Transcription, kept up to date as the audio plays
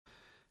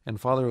And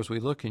Father, as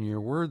we look in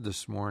your word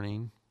this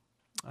morning,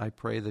 I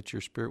pray that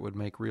your Spirit would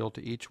make real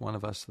to each one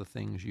of us the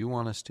things you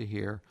want us to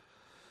hear,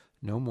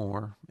 no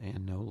more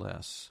and no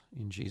less.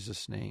 In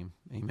Jesus' name,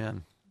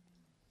 amen.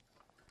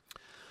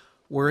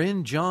 We're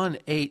in John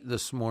 8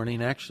 this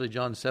morning, actually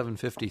John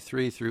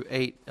 7:53 through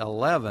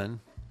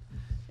 8:11,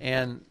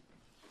 and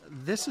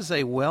this is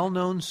a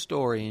well-known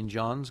story in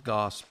John's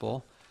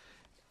Gospel,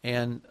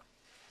 and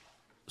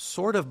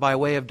sort of by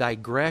way of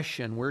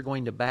digression, we're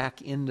going to back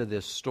into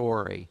this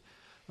story.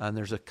 And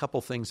there's a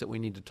couple things that we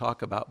need to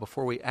talk about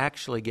before we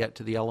actually get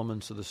to the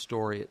elements of the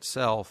story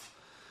itself.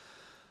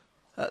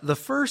 The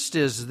first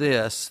is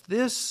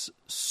this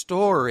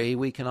story,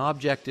 we can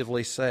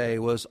objectively say,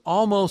 was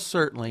almost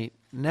certainly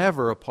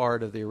never a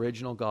part of the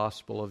original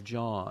Gospel of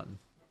John.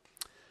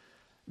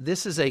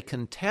 This is a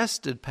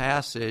contested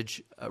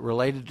passage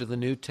related to the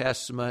New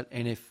Testament,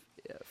 and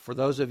for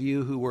those of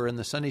you who were in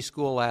the Sunday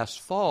school last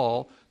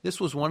fall, this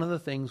was one of the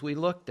things we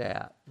looked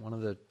at. One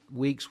of the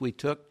weeks we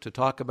took to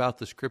talk about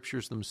the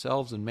Scriptures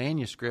themselves and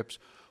manuscripts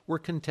were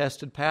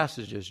contested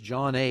passages.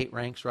 John 8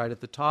 ranks right at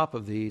the top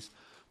of these,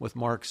 with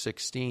Mark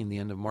 16, the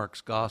end of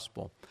Mark's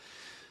Gospel.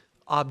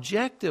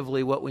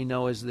 Objectively, what we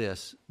know is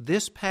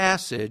this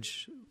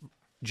passage,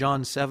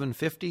 John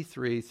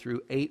 7:53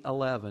 through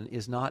 8:11,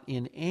 is not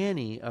in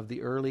any of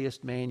the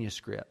earliest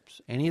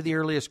manuscripts. Any of the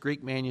earliest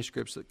Greek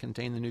manuscripts that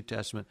contain the New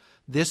Testament,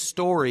 this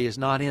story is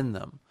not in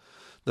them.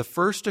 The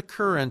first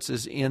occurrence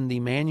is in the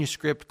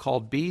manuscript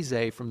called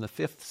Bizet from the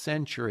 5th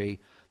century.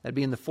 That'd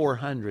be in the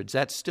 400s.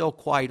 That's still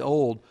quite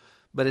old,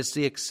 but it's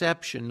the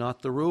exception,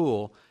 not the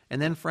rule.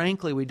 And then,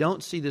 frankly, we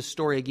don't see this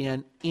story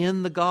again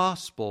in the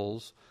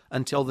Gospels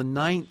until the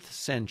 9th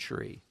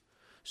century.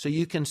 So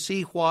you can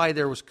see why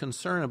there was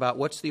concern about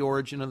what's the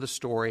origin of the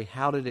story,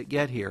 how did it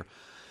get here.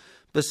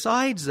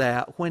 Besides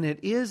that, when it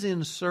is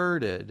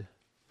inserted,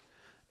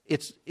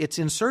 it's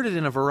inserted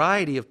in a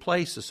variety of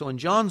places. So in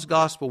John's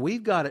Gospel,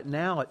 we've got it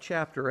now at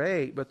chapter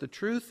 8, but the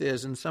truth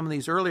is, in some of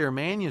these earlier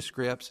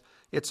manuscripts,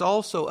 it's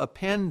also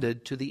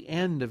appended to the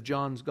end of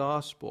John's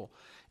Gospel.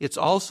 It's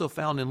also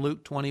found in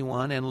Luke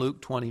 21 and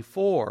Luke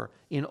 24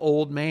 in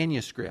old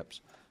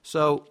manuscripts.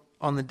 So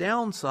on the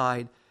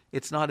downside,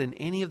 it's not in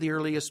any of the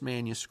earliest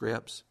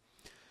manuscripts.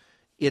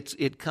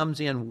 It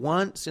comes in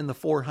once in the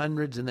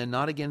 400s and then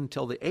not again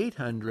until the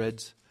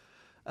 800s.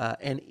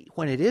 And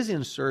when it is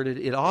inserted,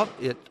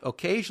 it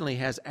occasionally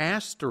has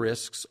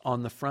asterisks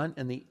on the front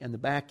and the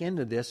back end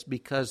of this,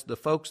 because the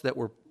folks that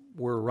were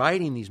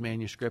writing these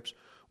manuscripts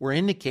were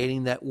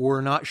indicating that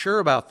we're not sure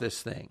about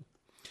this thing.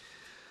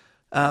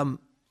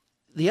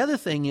 The other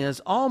thing is,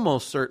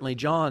 almost certainly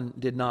John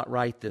did not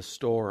write this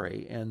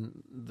story,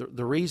 and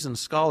the reason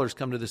scholars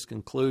come to this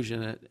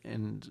conclusion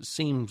and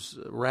seems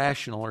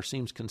rational or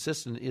seems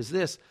consistent is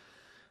this: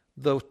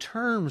 the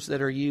terms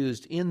that are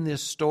used in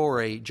this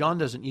story, John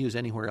doesn't use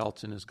anywhere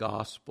else in his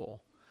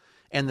gospel.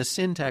 And the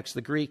syntax,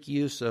 the Greek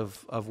use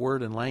of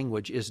word and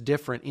language, is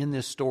different in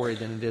this story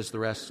than it is the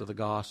rest of the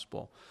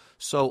gospel.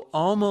 So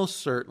almost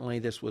certainly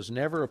this was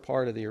never a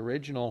part of the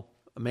original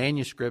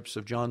manuscripts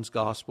of John's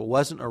Gospel,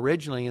 wasn't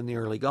originally in the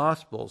early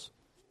Gospels.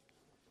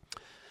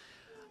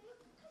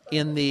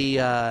 In the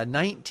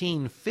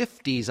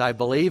 1950s, I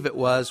believe it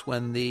was,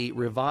 when the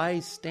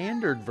Revised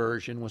Standard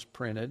Version was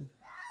printed,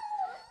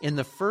 in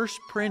the first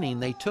printing,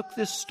 they took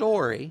this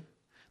story,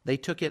 they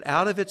took it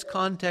out of its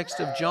context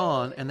of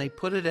John, and they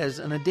put it as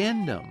an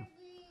addendum.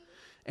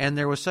 And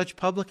there was such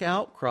public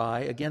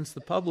outcry against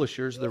the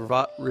publishers,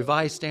 the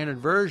Revised Standard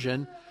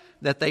Version,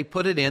 that they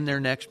put it in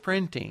their next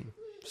printing.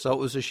 So it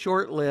was a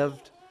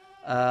short-lived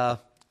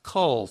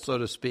cull, so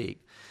to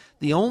speak.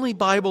 The only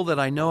Bible that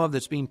I know of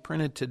that's being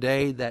printed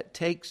today that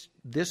takes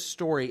this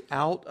story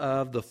out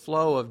of the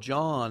flow of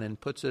John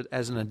and puts it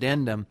as an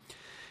addendum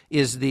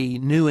is the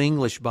New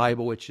English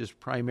Bible, which is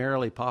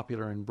primarily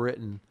popular in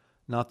Britain,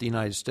 not the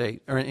United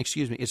States.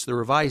 It's the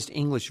Revised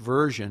English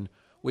Version,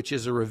 which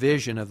is a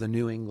revision of the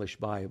New English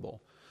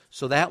Bible.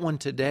 So that one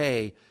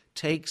today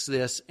takes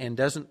this and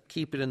doesn't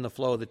keep it in the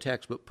flow of the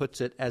text, but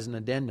puts it as an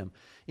addendum.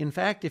 In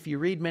fact, if you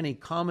read many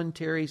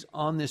commentaries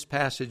on this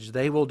passage,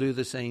 they will do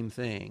the same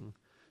thing,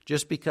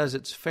 just because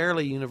it's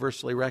fairly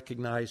universally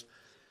recognized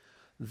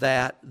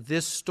that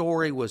this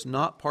story was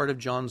not part of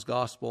John's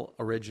Gospel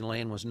originally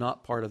and was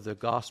not part of the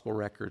Gospel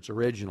records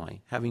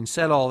originally. Having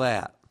said all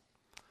that,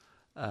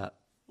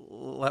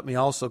 let me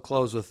also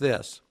close with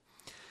this.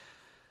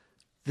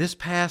 This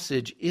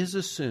passage is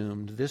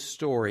assumed, this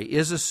story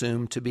is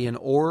assumed to be an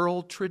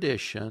oral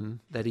tradition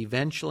that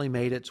eventually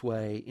made its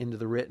way into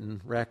the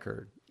written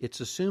record. It's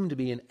assumed to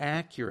be an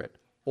accurate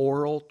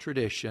oral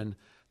tradition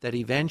that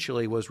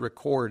eventually was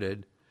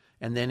recorded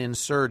and then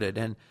inserted.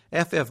 And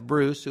F.F.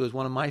 Bruce, who is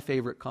one of my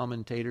favorite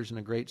commentators and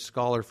a great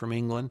scholar from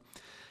England,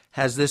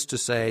 has this to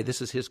say.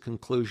 This is his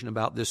conclusion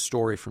about this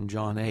story from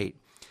John 8.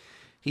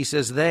 He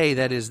says,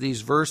 that is, these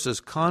verses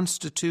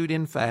constitute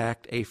in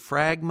fact a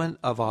fragment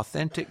of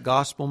authentic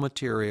gospel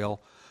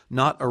material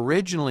not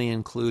originally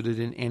included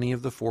in any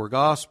of the four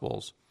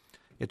Gospels.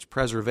 Its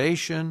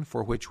preservation,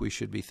 for which we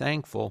should be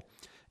thankful,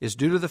 is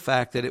due to the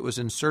fact that it was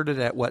inserted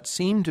at what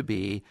seemed to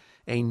be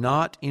a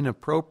not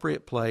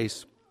inappropriate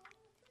place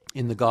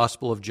in the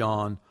Gospel of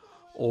John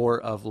or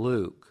of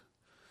Luke.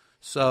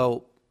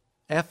 So,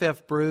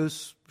 F.F.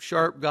 Bruce,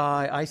 sharp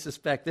guy, I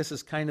suspect this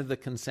is kind of the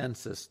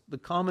consensus. The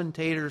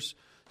commentators,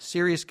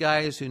 serious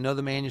guys who know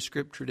the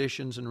manuscript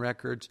traditions and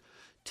records,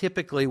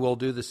 typically will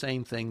do the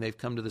same thing. They've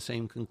come to the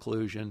same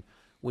conclusion.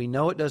 We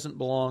know it doesn't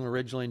belong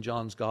originally in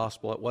John's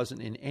Gospel. It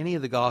wasn't in any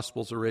of the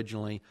Gospels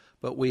originally,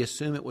 but we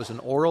assume it was an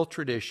oral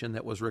tradition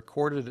that was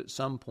recorded at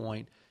some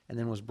point and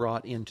then was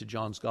brought into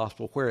John's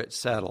Gospel where it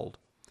settled.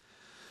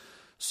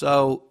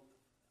 So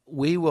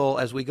we will,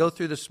 as we go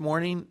through this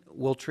morning,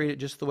 we'll treat it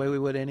just the way we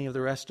would any of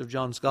the rest of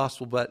John's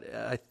Gospel, but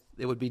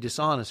it would be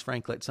dishonest,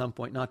 frankly, at some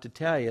point not to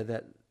tell you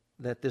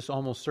that this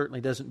almost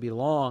certainly doesn't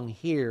belong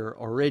here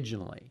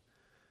originally.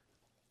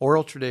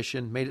 Oral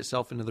tradition made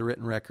itself into the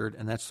written record,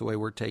 and that's the way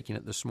we're taking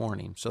it this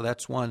morning. So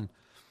that's one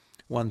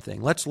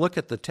thing. Let's look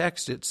at the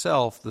text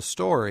itself, the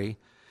story,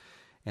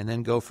 and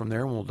then go from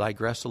there, and we'll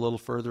digress a little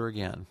further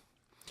again.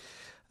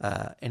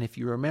 And if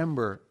you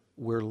remember,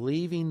 we're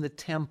leaving the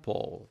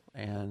temple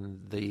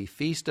and the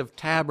Feast of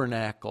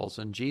Tabernacles,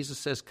 and Jesus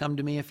says, "Come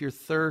to me if you're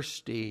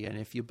thirsty, and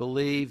if you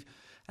believe,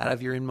 out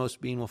of your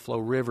inmost being will flow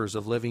rivers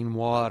of living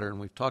water." And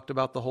we've talked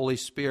about the Holy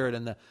Spirit,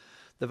 and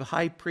the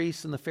high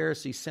priests and the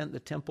Pharisees sent the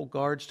temple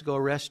guards to go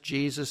arrest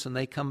Jesus, and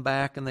they come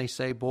back and they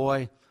say,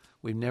 "Boy,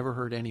 we've never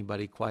heard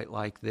anybody quite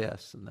like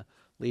this." And the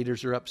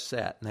leaders are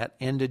upset. And that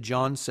ended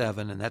John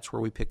 7, and that's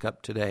where we pick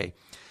up today.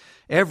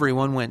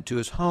 Everyone went to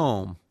his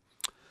home.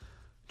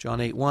 John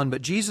 8:1,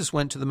 but Jesus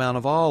went to the Mount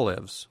of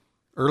Olives.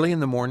 Early in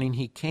the morning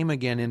he came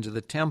again into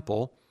the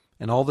temple,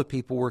 and all the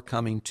people were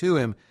coming to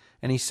him,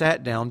 and he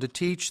sat down to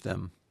teach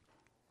them.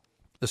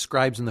 The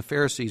scribes and the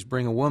Pharisees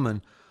bring a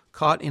woman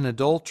caught in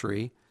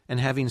adultery, and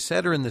having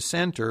set her in the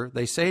center,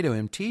 they say to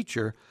him,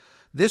 "Teacher,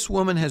 this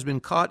woman has been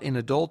caught in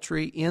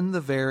adultery in the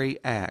very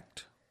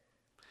act.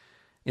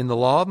 In the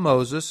law,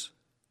 Moses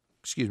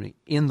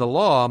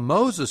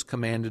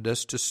commanded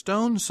us to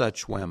stone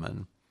such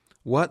women.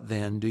 What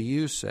then do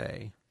you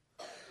say?"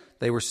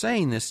 They were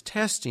saying this,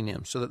 testing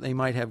him, so that they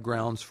might have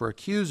grounds for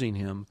accusing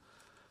him.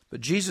 But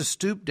Jesus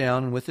stooped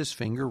down and with his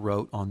finger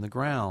wrote on the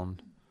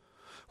ground.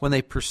 When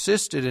they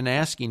persisted in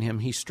asking him,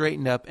 he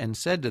straightened up and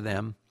said to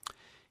them,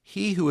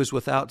 "He who is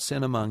without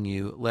sin among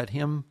you, let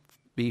him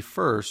be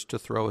first to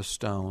throw a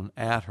stone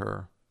at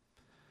her."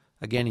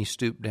 Again he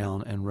stooped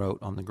down and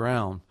wrote on the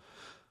ground.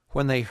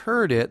 When they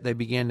heard it, they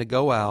began to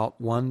go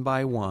out one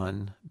by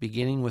one,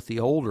 beginning with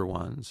the older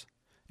ones,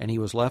 and he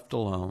was left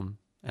alone,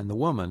 and the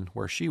woman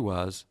where she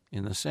was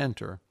in the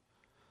center.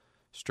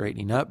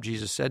 Straightening up,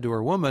 Jesus said to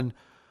her, "Woman,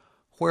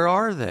 where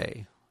are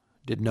they?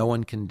 Did no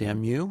one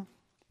condemn you?"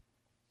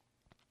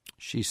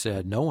 She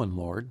said, "No one,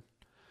 Lord."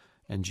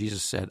 And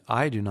Jesus said,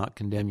 "I do not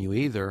condemn you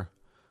either.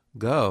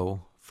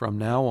 Go, from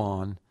now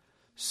on,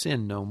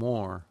 sin no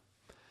more."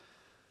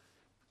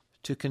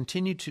 To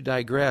continue to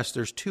digress,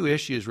 there's two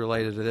issues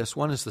related to this.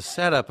 One is the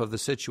setup of the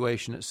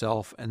situation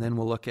itself, and then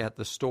we'll look at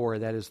the story.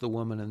 That is the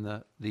woman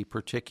and the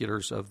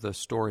particulars of the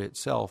story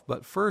itself.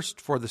 But first,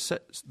 for the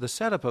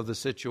setup of the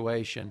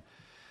situation,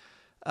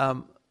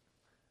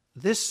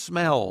 this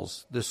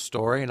smells, this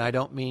story, and I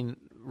don't mean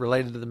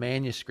related to the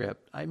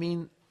manuscript. I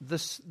mean the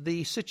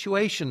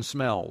situation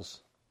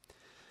smells.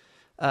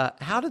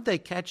 How did they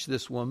catch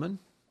this woman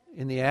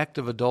in the act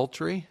of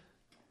adultery?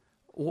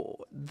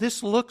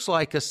 This looks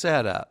like a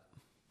setup.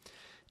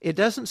 It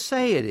doesn't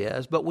say it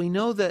is, but we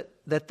know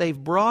that they've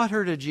brought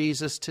her to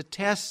Jesus to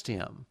test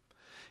him.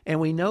 And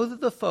we know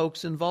that the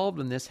folks involved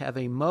in this have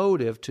a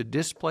motive to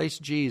displace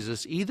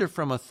Jesus, either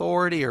from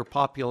authority or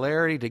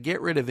popularity, to get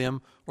rid of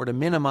him or to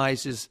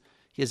minimize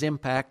his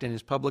impact and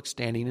his public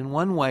standing in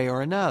one way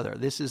or another.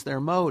 This is their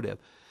motive.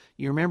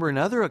 You remember in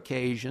other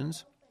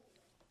occasions,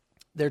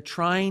 they're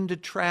trying to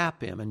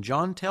trap him. And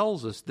John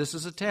tells us this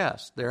is a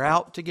test. They're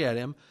out to get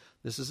him.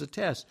 This is a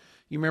test.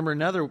 You remember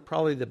another,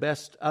 probably the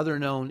best other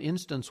known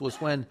instance was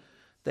when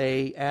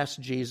they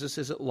asked Jesus,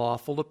 is it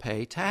lawful to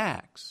pay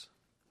tax?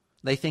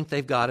 They think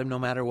they've got him no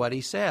matter what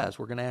he says.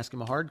 We're going to ask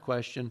him a hard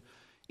question.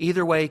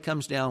 Either way he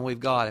comes down, we've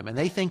got him. And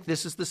they think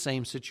this is the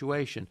same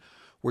situation.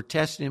 We're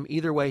testing him.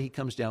 Either way he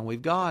comes down,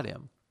 we've got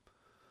him.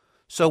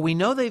 So we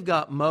know they've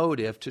got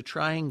motive to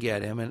try and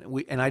get him,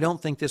 and I don't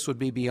think this would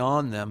be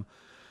beyond them.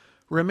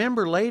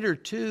 Remember later,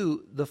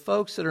 too, the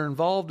folks that are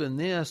involved in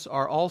this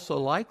are also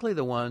likely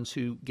the ones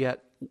who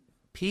get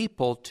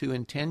people to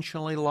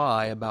intentionally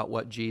lie about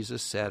what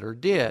Jesus said or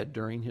did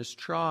during his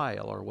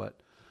trial, or what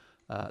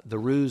the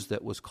ruse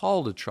that was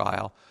called a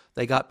trial.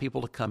 They got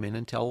people to come in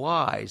and tell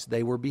lies.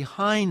 They were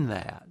behind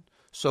that.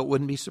 So it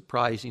wouldn't be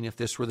surprising if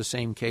this were the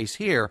same case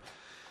here.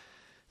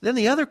 Then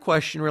the other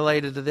question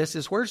related to this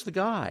is, where's the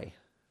guy?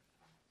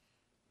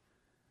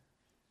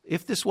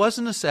 If this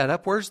wasn't a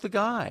setup, where's the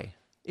guy?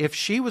 If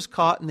she was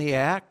caught in the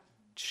act,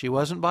 she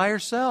wasn't by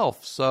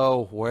herself.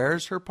 So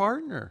where's her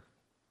partner?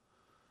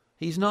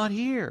 He's not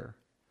here.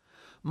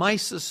 My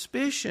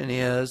suspicion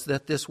is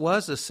that this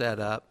was a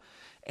setup,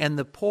 and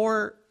the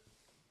poor,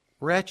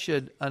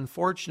 wretched,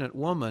 unfortunate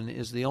woman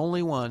is the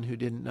only one who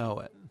didn't know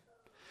it.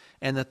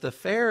 and that the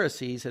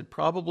Pharisees had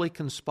probably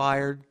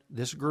conspired,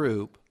 this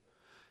group,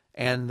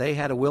 and they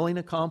had a willing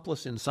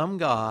accomplice in some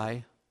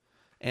guy,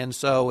 and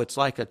so it's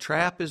like a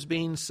trap is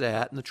being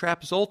set, and the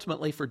trap is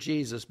ultimately for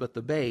Jesus, but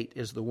the bait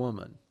is the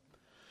woman.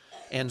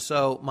 And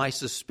so my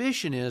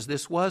suspicion is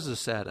this was a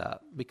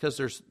setup, because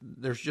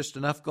there's just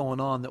enough going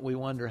on that we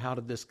wonder, how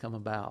did this come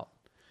about?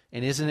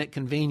 And isn't it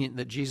convenient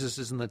that Jesus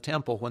is in the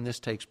temple when this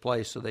takes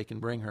place so they can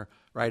bring her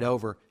right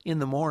over in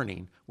the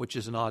morning, which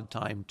is an odd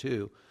time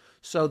too.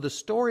 So the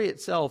story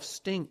itself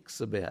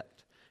stinks a bit,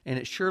 and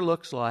it sure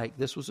looks like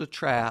this was a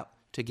trap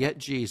to get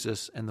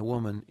Jesus, and the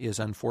woman is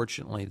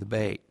unfortunately the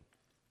bait.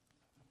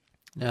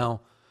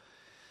 Now,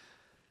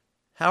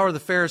 how are the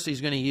Pharisees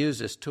going to use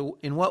this?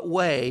 In what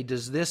way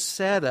does this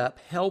setup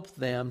help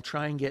them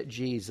try and get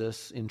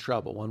Jesus in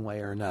trouble one way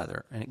or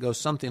another? And it goes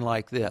something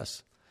like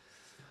this.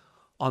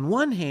 On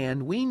one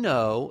hand, we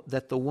know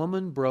that the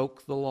woman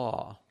broke the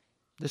law.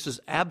 This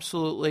is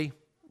absolutely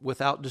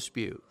without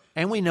dispute.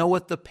 And we know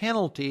what the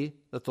penalty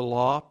that the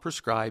law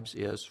prescribes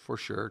is for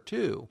sure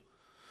too.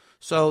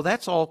 So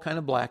that's all kind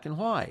of black and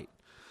white.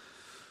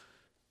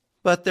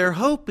 But they're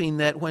hoping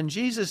that when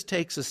Jesus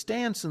takes a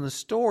stance in the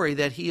story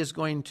that he is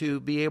going to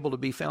be able to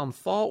be found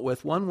fault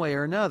with one way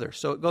or another.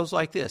 So it goes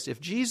like this. If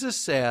Jesus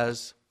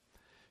says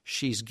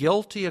she's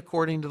guilty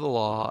according to the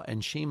law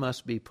and she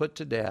must be put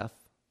to death,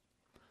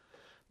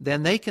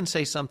 then they can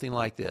say something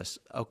like this.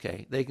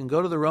 Okay, they can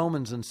go to the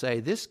Romans and say,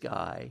 this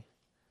guy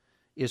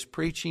is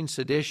preaching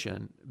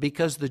sedition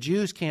because the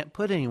Jews can't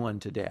put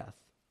anyone to death.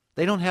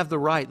 They don't have the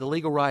right, the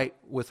legal right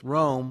with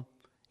Rome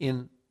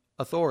in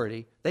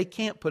authority. They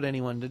can't put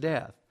anyone to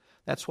death.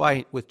 That's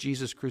why with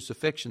Jesus'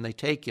 crucifixion, they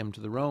take him to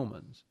the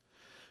Romans.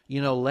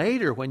 You know,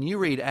 later when you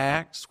read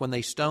Acts, when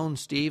they stoned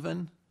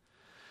Stephen,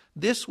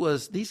 these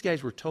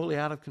guys were totally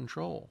out of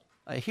control.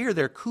 Here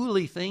they're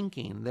coolly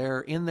thinking.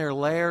 They're in their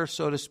lair,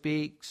 so to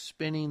speak,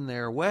 spinning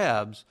their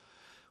webs.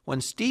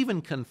 When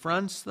Stephen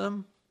confronts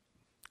them,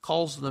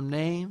 calls them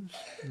names,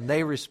 and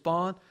they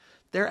respond,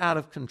 they're out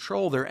of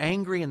control. They're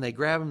angry, and they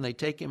grab him, they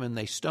take him, and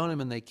they stone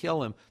him, and they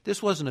kill him.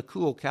 This wasn't a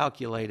cool,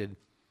 calculated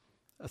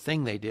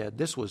thing they did.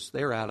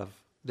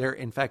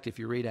 In fact, if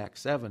you read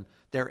Acts 7,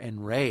 they're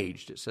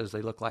enraged. It says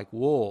they look like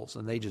wolves,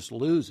 and they just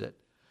lose it.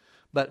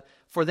 But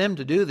for them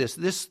to do this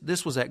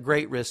was at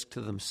great risk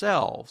to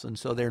themselves, and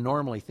so they're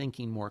normally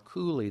thinking more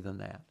coolly than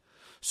that.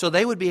 So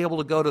they would be able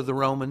to go to the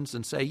Romans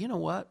and say, you know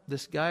what,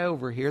 this guy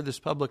over here, this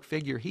public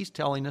figure, he's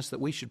telling us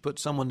that we should put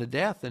someone to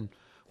death, and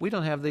we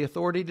don't have the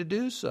authority to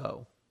do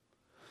so.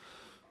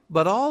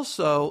 But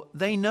also,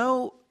 they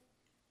know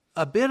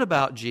a bit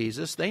about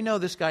Jesus. They know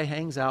this guy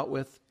hangs out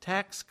with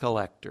tax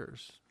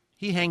collectors.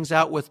 He hangs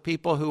out with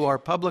people who are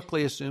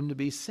publicly assumed to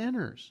be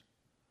sinners.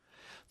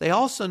 They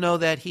also know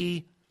that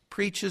he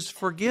preaches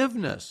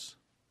forgiveness.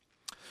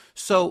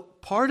 So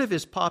part of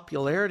his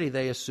popularity,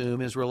 they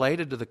assume, is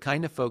related to the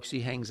kind of folks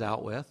he hangs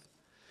out with,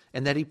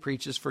 and that he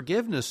preaches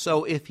forgiveness.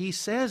 So if he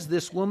says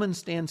this woman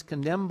stands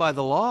condemned by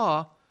the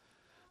law,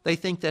 they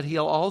think that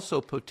he'll also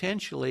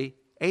potentially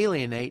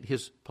alienate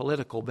his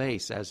political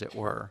base, as it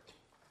were.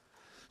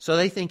 So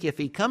they think if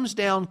he comes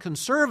down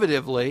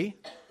conservatively,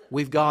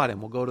 we've got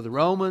him. We'll go to the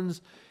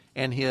Romans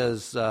and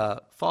his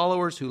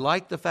followers who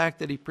like the fact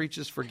that he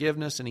preaches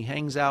forgiveness and he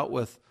hangs out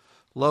with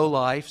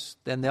lowlifes,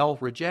 then they'll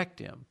reject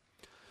him.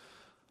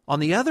 On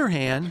the other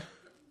hand,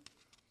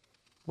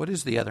 what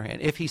is the other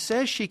hand? If he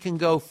says she can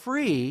go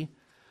free,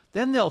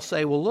 then they'll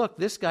say, well, look,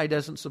 this guy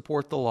doesn't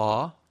support the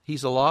law.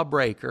 He's a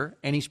lawbreaker,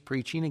 and he's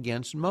preaching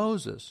against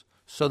Moses.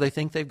 So they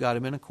think they've got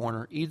him in a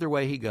corner. Either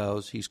way he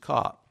goes, he's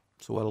caught.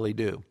 So what'll he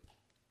do?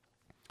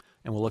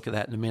 And we'll look at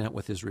that in a minute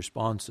with his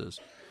responses.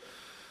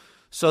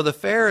 So the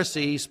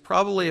Pharisees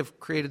probably have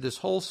created this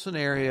whole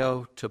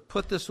scenario to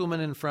put this woman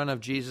in front of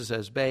Jesus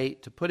as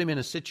bait, to put him in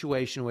a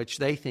situation in which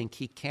they think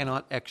he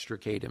cannot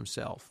extricate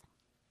himself.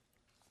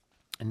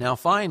 And now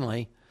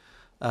finally,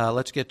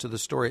 let's get to the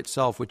story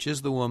itself, which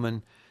is the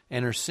woman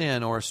and her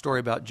sin, or a story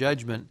about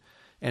judgment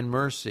and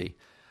mercy.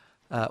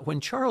 When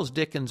Charles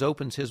Dickens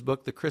opens his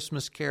book, The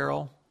Christmas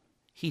Carol,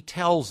 he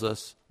tells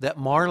us that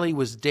Marley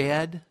was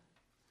dead,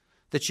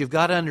 that you've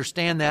got to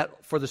understand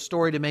that for the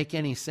story to make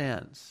any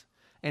sense.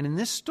 And in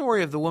this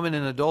story of the woman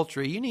in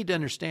adultery, you need to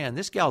understand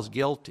this gal's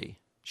guilty.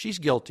 She's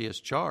guilty as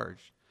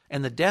charged.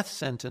 And the death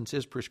sentence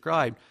is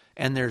prescribed,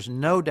 and there's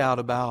no doubt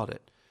about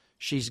it.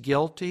 She's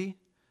guilty,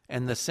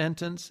 and the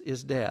sentence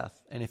is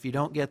death. And if you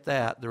don't get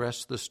that, the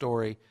rest of the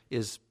story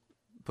is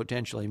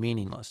potentially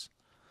meaningless.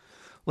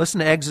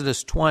 Listen to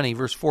Exodus 20,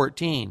 verse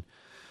 14.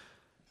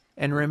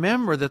 And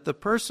remember that the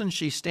person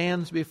she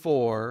stands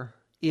before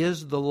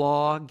is the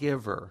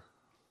lawgiver.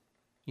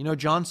 You know,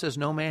 John says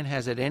no man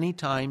has at any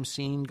time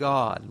seen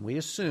God. And we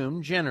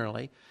assume,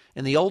 generally,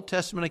 in the Old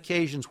Testament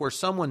occasions where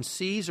someone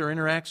sees or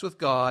interacts with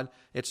God,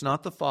 it's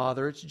not the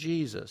Father, it's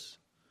Jesus.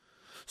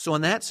 So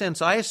in that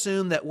sense, I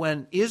assume that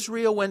when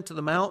Israel went to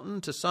the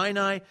mountain, to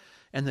Sinai,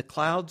 and the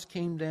clouds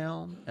came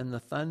down, and the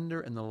thunder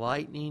and the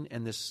lightning,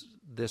 and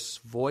this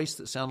voice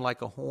that sounded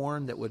like a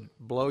horn that would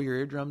blow your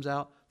eardrums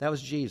out, that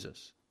was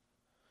Jesus.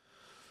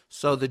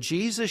 So the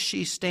Jesus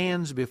she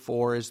stands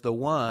before is the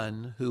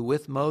one who,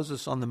 with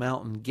Moses on the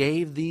mountain,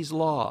 gave these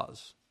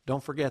laws.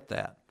 Don't forget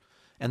that.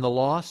 And the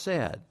law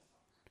said,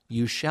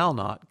 you shall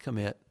not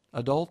commit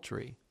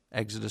adultery.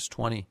 Exodus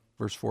 20,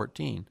 verse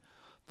 14.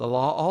 The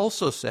law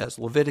also says,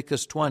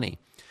 Leviticus 20,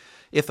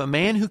 if a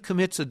man who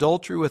commits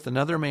adultery with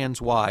another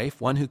man's wife,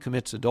 one who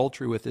commits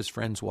adultery with his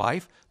friend's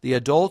wife, the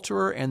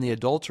adulterer and the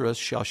adulteress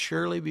shall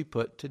surely be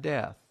put to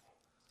death.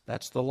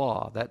 That's the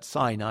law. That's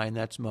Sinai, and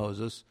that's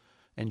Moses.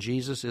 And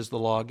Jesus is the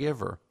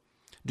lawgiver.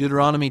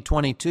 Deuteronomy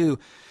 22,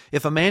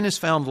 if a man is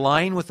found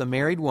lying with a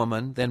married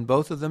woman, then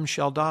both of them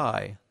shall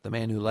die, the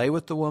man who lay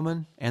with the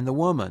woman and the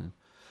woman.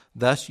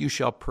 Thus you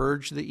shall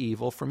purge the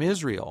evil from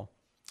Israel.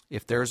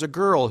 If there is a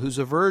girl who's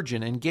a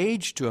virgin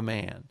engaged to a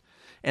man,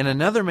 and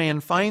another man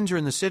finds her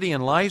in the city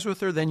and lies with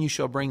her, then you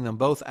shall bring them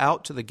both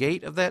out to the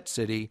gate of that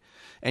city,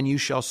 and you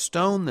shall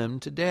stone them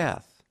to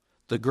death.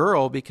 The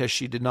girl, because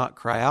she did not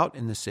cry out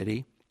in the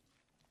city,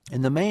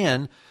 and the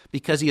man,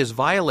 because he has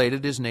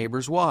violated his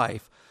neighbor's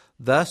wife.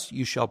 Thus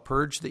you shall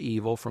purge the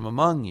evil from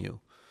among you.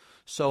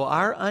 So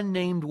our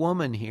unnamed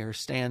woman here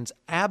stands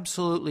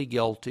absolutely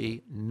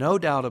guilty, no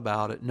doubt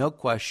about it, no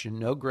question,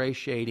 no gray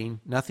shading,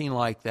 nothing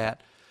like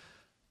that.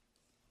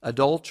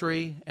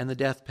 Adultery and the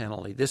death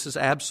penalty. This is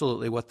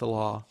absolutely what the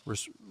law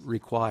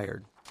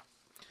required.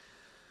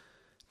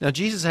 Now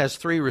Jesus has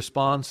three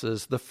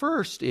responses. The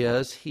first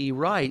is he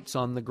writes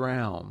on the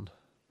ground.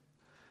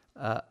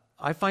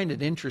 I find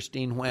it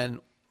interesting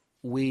when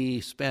we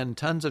spend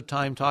tons of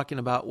time talking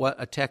about what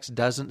a text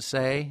doesn't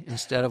say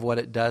instead of what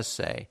it does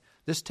say.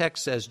 This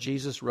text says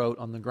Jesus wrote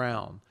on the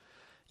ground.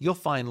 You'll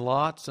find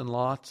lots and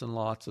lots and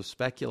lots of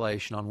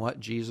speculation on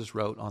what Jesus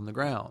wrote on the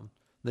ground.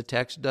 The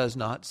text does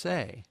not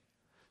say.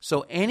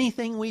 So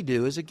anything we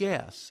do is a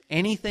guess.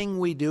 Anything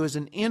we do is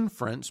an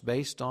inference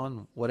based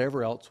on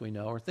whatever else we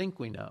know or think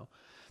we know.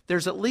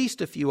 There's at least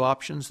a few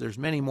options. There's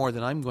many more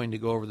than I'm going to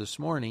go over this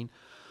morning.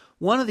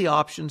 One of the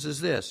options is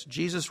this.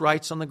 Jesus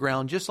writes on the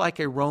ground just like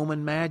a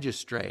Roman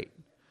magistrate.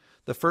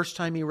 The first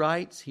time he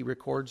writes, he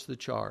records the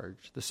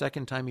charge. The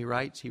second time he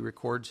writes, he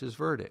records his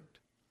verdict.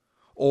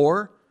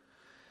 Or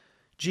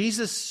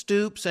Jesus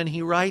stoops and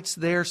he writes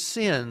their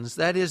sins,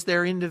 that is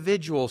their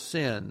individual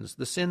sins,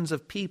 the sins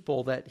of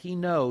people that he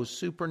knows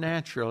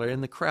supernaturally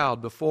in the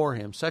crowd before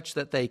him, such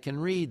that they can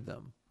read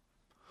them.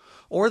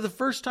 Or the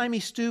first time he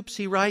stoops,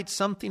 he writes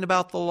something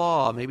about the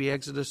law, maybe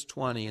Exodus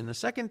 20. And the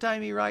second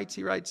time he writes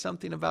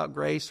something about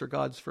grace or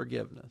God's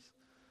forgiveness.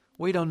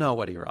 We don't know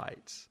what he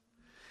writes.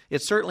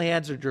 It certainly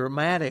adds a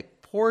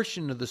dramatic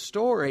portion to the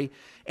story.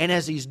 And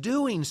as he's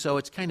doing so,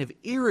 it's kind of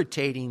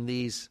irritating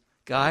these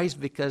guys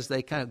because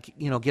they kind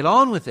of, get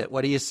on with it.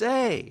 What do you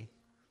say?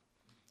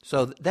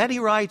 So that he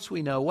writes,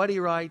 we know. What he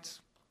writes,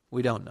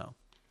 we don't know.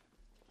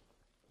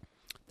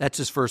 That's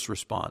his first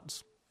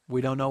response.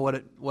 We don't know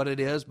what it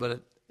is,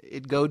 but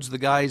it goads the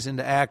guys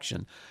into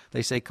action.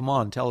 They say, come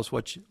on, tell us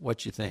what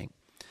you think.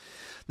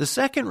 The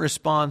second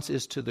response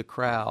is to the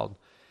crowd.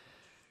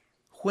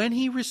 When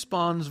he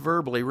responds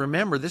verbally,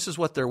 remember, this is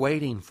what they're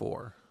waiting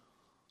for.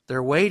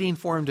 They're waiting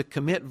for him to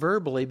commit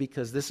verbally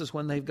because this is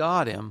when they've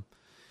got him.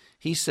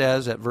 He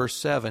says at verse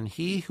 7,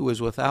 he who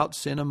is without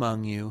sin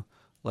among you,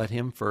 let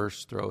him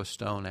first throw a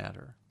stone at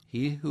her.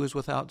 He who is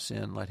without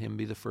sin, let him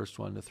be the first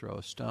one to throw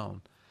a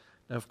stone.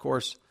 Now, of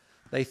course,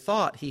 they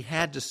thought he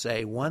had to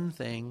say one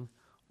thing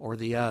or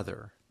the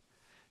other,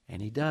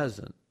 and he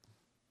doesn't.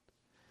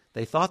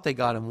 They thought they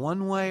got him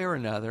one way or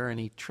another, and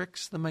he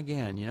tricks them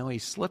again. He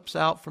slips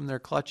out from their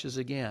clutches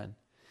again.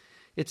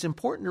 It's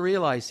important to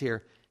realize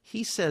here,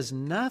 he says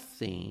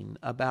nothing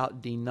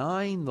about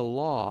denying the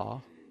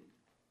law,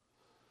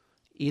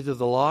 either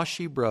the law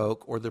she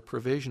broke or the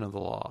provision of the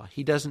law.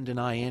 He doesn't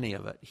deny any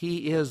of it.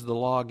 He is the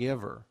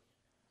lawgiver.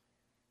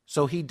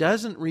 So he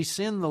doesn't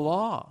rescind the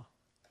law.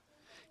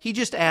 He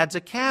just adds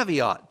a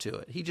caveat to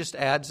it. He just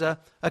adds a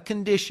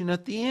condition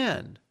at the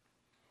end.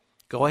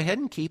 Go ahead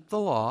and keep the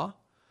law,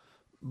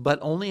 but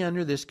only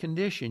under this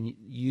condition.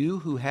 You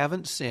who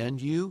haven't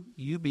sinned, you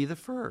be the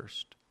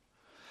first.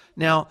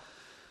 Now,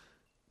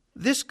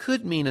 this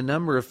could mean a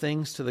number of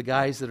things to the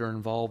guys that are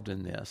involved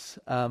in this.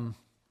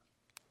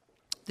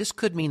 This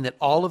could mean that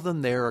all of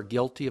them there are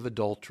guilty of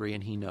adultery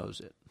and he knows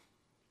it.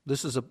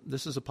 This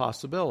is a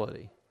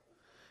possibility.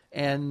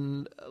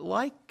 And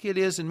like it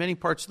is in many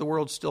parts of the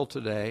world still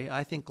today,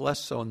 I think less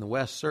so in the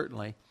West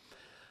certainly,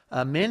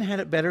 men had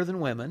it better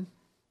than women,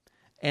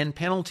 and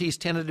penalties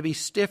tended to be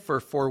stiffer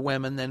for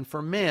women than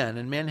for men,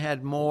 and men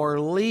had more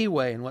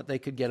leeway in what they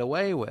could get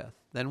away with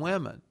than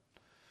women.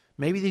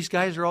 Maybe these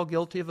guys are all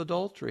guilty of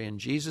adultery, and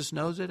Jesus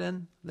knows it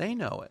and they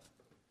know it.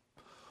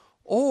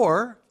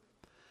 Or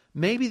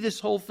maybe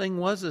this whole thing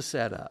was a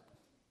setup.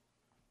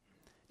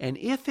 And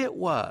if it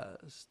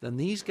was, then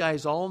these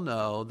guys all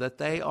know that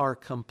they are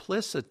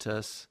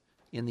complicitous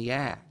in the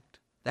act.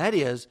 That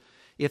is,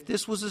 if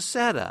this was a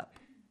setup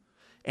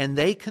and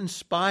they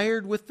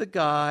conspired with the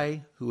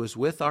guy who was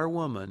with our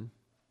woman,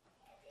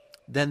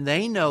 then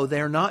they know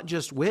they're not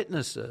just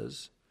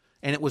witnesses,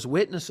 and it was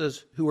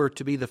witnesses who were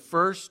to be the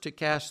first to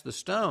cast the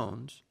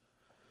stones.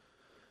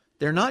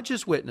 They're not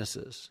just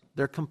witnesses.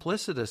 They're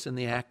complicitous in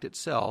the act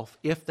itself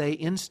if they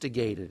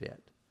instigated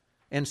it.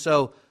 And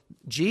so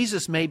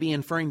Jesus may be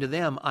inferring to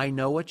them, I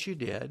know what you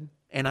did,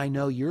 and I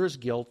know you're as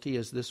guilty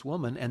as this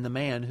woman and the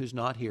man who's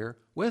not here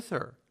with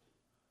her.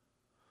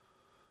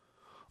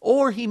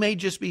 Or he may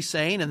just be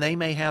saying, and they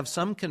may have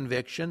some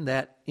conviction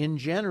that in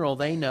general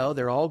they know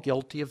they're all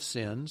guilty of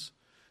sins,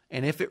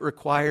 and if it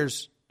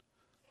requires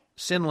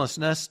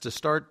sinlessness to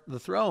start the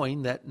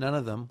throwing, that none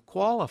of them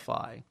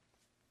qualify.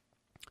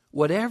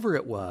 Whatever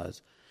it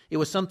was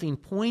something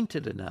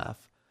pointed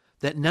enough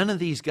that none of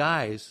these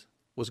guys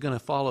was going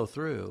to follow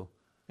through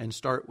and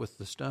start with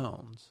the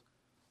stones.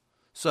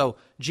 So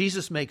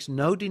Jesus makes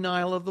no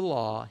denial of the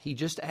law. He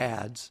just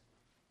adds,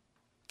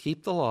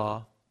 keep the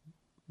law,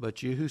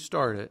 but you who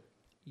start it,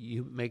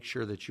 you make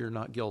sure that you're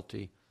not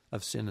guilty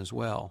of sin as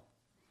well.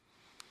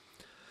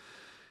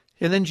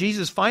 And then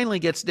Jesus finally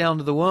gets down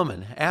to the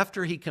woman.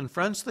 After he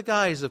confronts the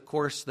guys, of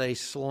course, they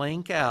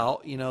slink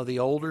out. You know, the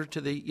older to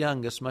the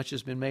youngest. Much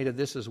has been made of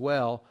this as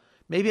well.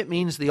 Maybe it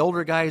means the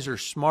older guys are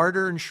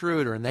smarter and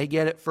shrewder, and they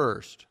get it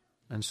first.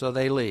 And so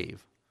they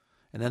leave.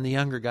 And then the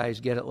younger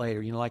guys get it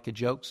later. You know, like a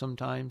joke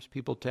sometimes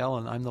people tell,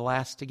 and I'm the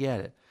last to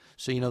get it.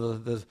 So, you know,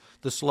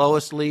 the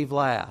slowest leave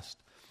last.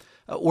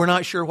 We're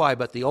not sure why,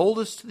 but the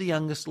oldest to the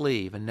youngest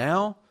leave. And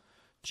now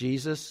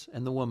Jesus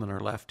and the woman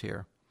are left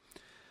here.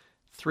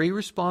 3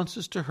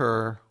 responses to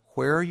her.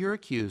 Where are your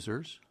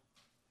accusers?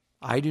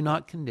 I do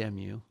not condemn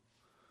you.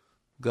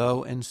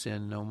 Go and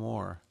sin no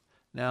more.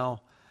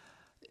 Now,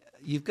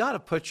 you've got to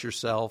put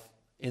yourself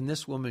in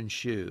this woman's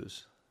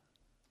shoes.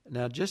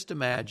 Now, just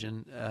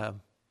imagine,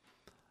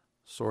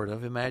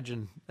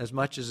 imagine as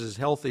much as is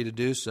healthy to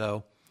do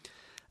so.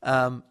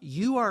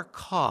 You are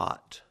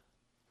caught.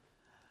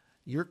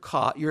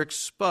 You're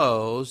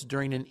exposed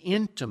during an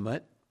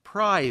intimate,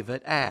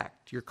 private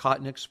act. You're caught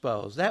and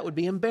exposed. That would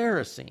be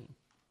embarrassing.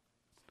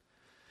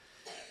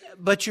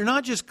 But you're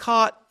not just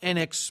caught and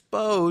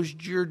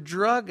exposed, you're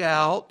drug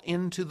out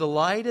into the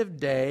light of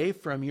day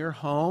from your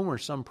home or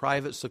some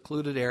private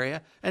secluded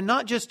area, and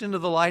not just into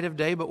the light of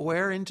day, but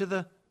where? Into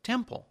the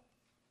temple.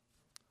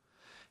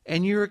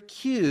 And you're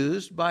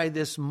accused by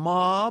this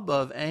mob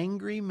of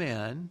angry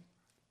men,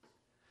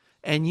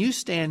 and you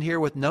stand here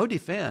with no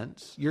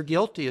defense. You're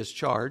guilty as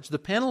charged. The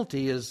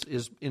penalty is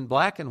in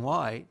black and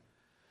white.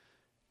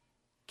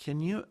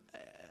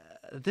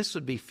 This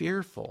would be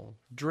fearful,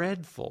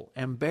 dreadful,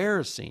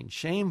 embarrassing,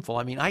 shameful.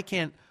 I mean, I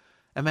can't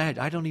imagine.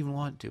 I don't even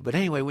want to. But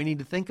anyway, we need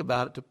to think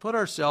about it, to put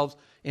ourselves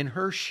in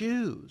her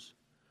shoes.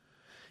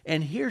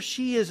 And here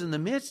she is in the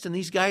midst, and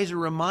these guys are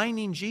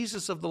reminding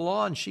Jesus of the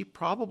law, and she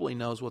probably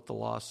knows what the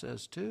law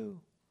says too.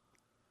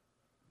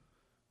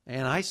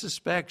 And I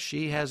suspect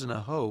she hasn't a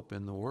hope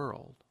in the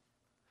world.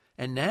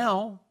 And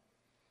now,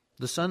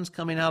 the sun's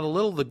coming out a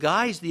little. The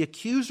guys, the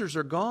accusers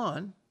are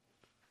gone.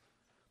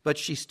 But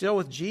she's still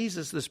with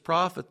Jesus, this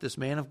prophet, this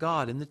man of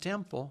God, in the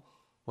temple.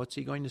 What's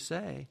he going to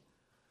say?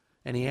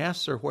 And he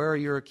asks her, where are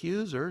your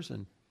accusers?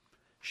 And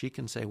she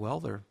can say, well,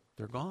 they're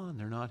gone.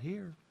 They're not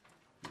here.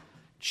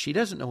 She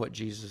doesn't know what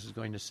Jesus is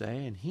going to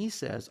say. And he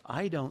says,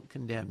 I don't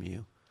condemn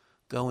you.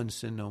 Go and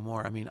sin no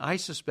more. I mean, I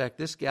suspect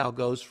this gal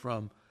goes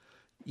from,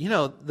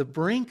 the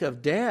brink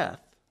of death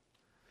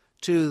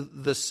to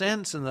the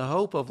sense and the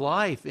hope of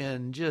life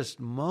in just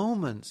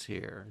moments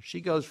here.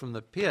 She goes from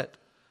the pit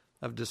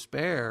of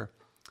despair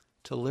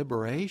to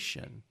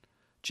liberation,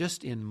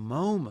 just in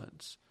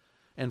moments.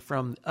 And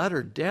from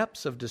utter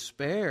depths of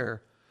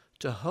despair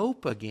to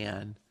hope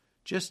again.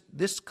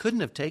 This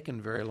couldn't have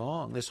taken very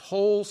long. This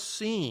whole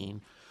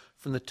scene,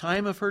 from the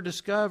time of her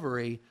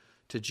discovery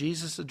to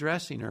Jesus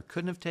addressing her,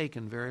 couldn't have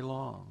taken very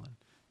long.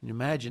 And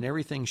imagine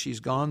everything she's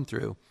gone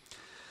through.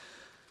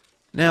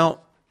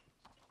 Now,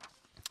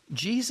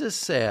 Jesus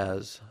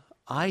says,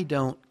 I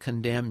don't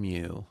condemn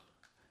you.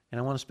 And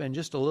I want to spend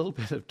just a little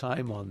bit of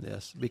time on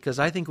this, because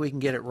I think we can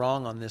get it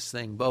wrong on this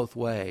thing both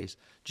ways.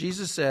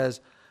 Jesus says,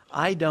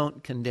 I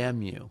don't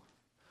condemn you.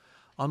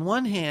 On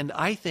one hand,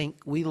 I think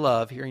we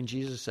love hearing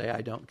Jesus say,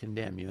 I don't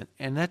condemn you.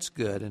 And that's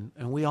good,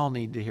 and we all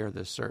need to hear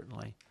this,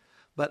 certainly.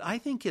 But I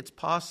think it's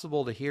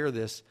possible to hear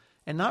this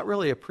and not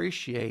really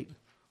appreciate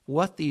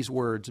what these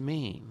words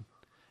mean.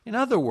 In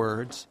other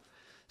words,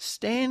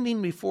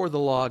 standing before the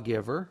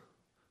lawgiver,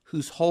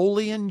 who's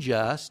holy and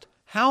just,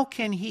 how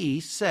can he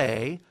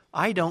say,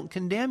 I don't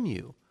condemn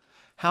you?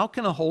 How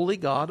can a holy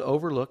God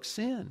overlook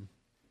sin?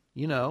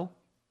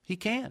 He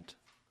can't.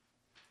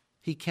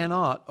 He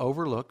cannot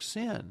overlook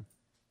sin.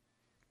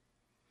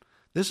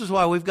 This is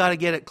why we've got to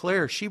get it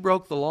clear. She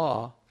broke the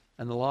law,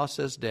 and the law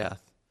says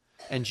death.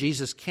 And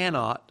Jesus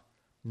cannot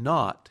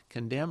not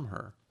condemn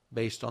her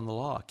based on the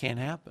law. Can't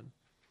happen.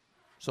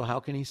 So how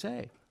can he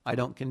say, I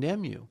don't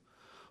condemn you?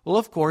 Well,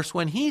 of course,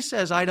 when he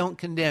says, I don't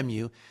condemn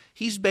you,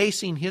 he's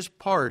basing his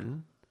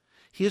pardon,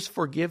 his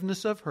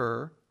forgiveness of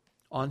her,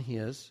 on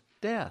his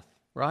death,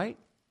 right?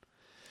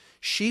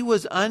 She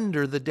was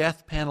under the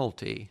death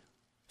penalty.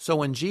 So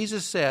when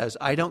Jesus says,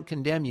 I don't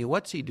condemn you,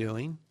 what's he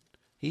doing?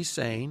 He's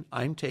saying,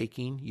 I'm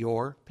taking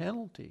your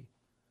penalty.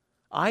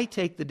 I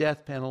take the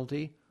death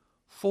penalty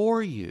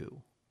for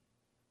you.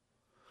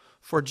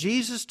 For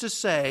Jesus to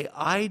say,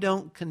 I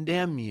don't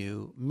condemn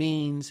you,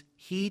 means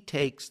he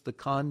takes the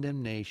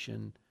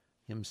condemnation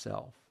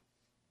himself.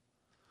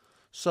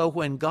 So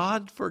when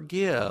God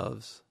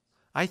forgives,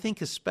 I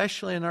think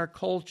especially in our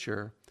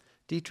culture,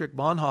 Dietrich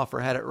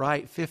Bonhoeffer had it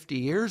right 50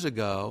 years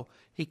ago.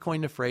 He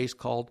coined a phrase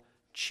called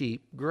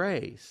cheap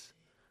grace.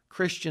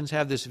 Christians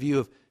have this view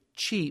of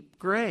cheap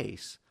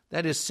grace.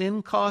 That is,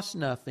 sin costs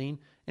nothing,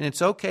 and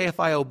it's okay if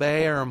I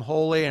obey or I'm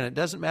holy, and it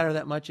doesn't matter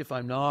that much if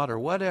I'm not or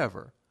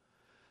whatever.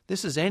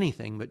 This is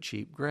anything but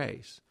cheap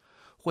grace.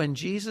 When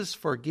Jesus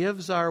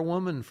forgives our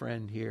woman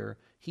friend here,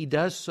 he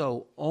does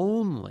so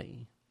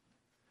only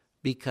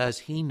because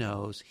he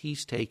knows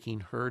he's taking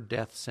her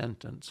death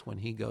sentence when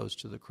he goes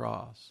to the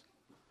cross.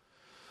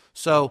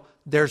 So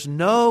there's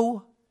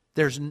no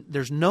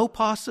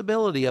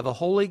possibility of a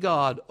holy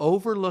God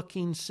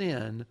overlooking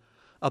sin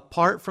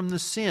apart from the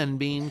sin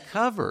being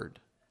covered.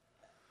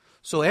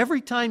 So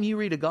every time you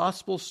read a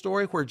gospel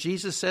story where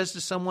Jesus says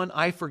to someone,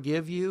 I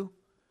forgive you,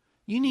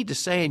 you need to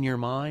say in your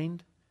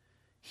mind,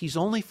 he's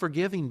only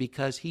forgiving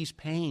because he's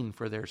paying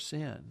for their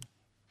sin.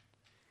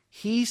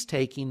 He's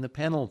taking the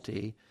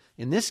penalty.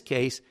 In this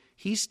case,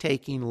 he's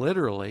taking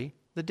literally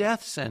the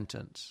death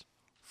sentence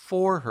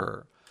for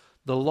her.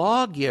 The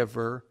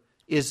lawgiver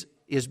is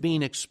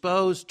being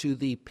exposed to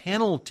the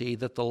penalty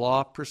that the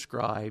law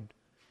prescribed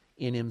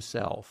in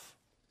himself.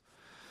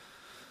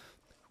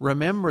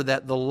 Remember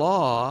that the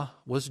law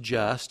was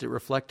just. It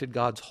reflected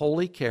God's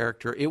holy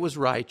character. It was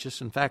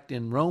righteous. In fact,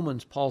 in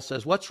Romans, Paul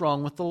says, what's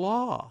wrong with the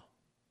law?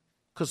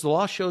 Because the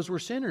law shows we're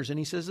sinners. And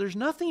he says there's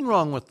nothing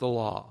wrong with the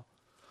law.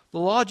 The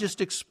law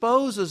just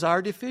exposes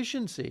our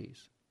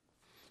deficiencies.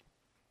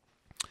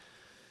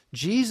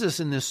 Jesus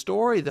in this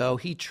story, though,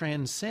 he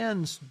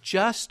transcends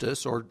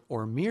justice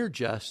or mere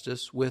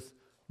justice with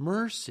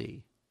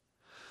mercy.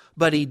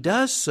 But he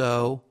does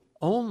so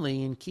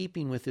only in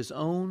keeping with his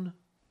own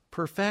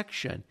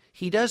perfection.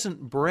 He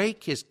doesn't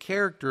break his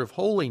character of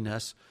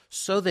holiness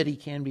so that he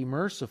can be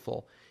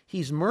merciful.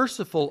 He's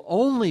merciful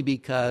only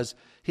because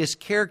his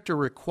character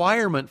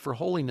requirement for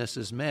holiness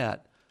is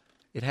met.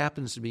 It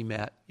happens to be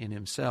met in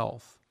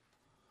himself.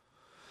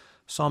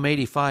 Psalm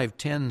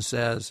 85:10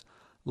 says,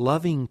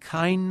 loving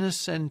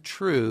kindness and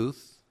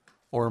truth,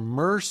 or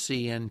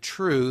mercy and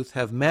truth,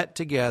 have met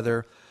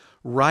together.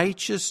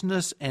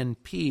 Righteousness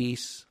and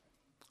peace,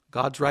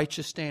 God's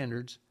righteous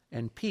standards,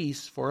 and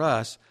peace for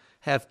us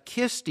have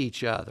kissed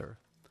each other.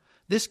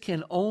 This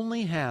can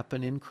only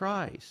happen in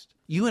Christ.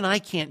 You and I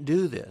can't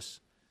do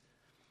this.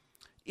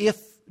 If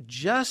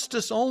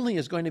justice only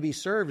is going to be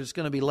served, it's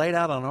going to be laid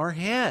out on our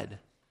head.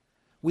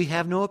 We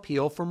have no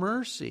appeal for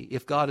mercy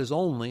if God is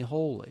only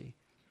holy.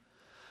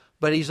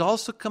 But he's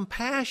also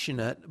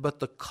compassionate, but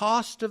the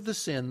cost of the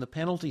sin, the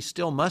penalty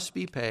still must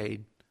be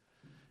paid,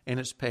 and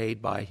it's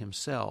paid by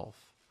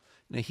himself.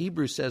 Now,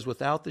 Hebrews says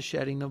without the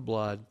shedding of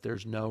blood,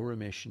 there's no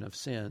remission of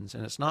sins.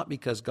 And it's not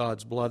because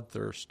God's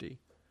bloodthirsty.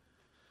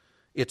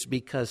 It's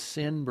because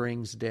sin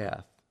brings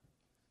death.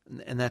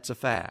 And that's a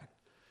fact.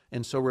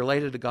 And so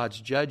related to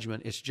God's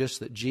judgment, it's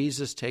just that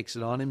Jesus takes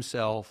it on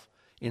himself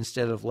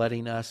instead of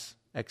letting us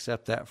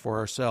accept that for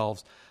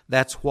ourselves.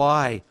 That's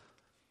why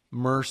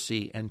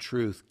mercy and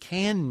truth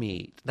can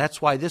meet.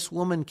 That's why this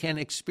woman can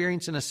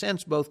experience, in a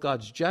sense, both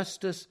God's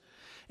justice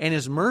and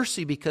his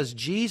mercy, because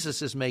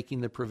Jesus is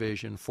making the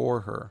provision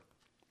for her.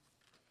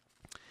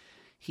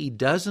 He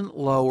doesn't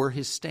lower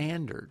his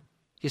standard.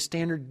 His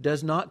standard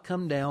does not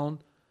come down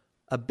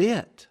a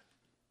bit.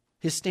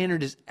 His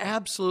standard is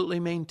absolutely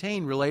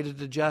maintained related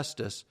to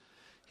justice.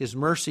 His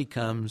mercy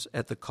comes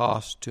at the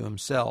cost to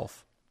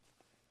himself.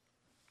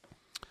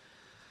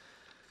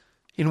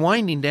 In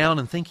winding down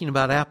and thinking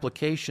about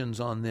applications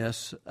on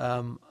this,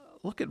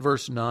 look at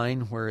verse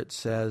 9 where it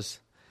says,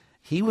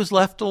 he was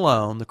left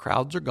alone, the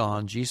crowds are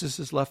gone, Jesus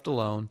is left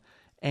alone,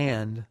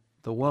 and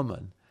the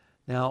woman.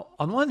 Now,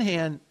 on one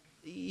hand,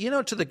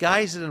 to the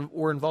guys that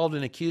were involved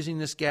in accusing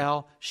this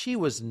gal, she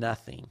was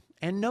nothing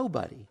and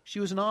nobody. She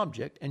was an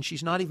object, and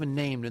she's not even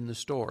named in the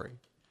story.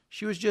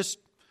 She was just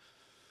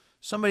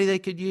somebody they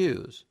could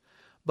use.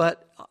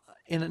 But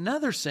in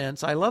another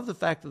sense, I love the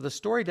fact that the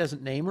story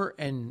doesn't name her,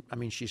 and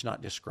she's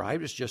not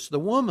described, it's just the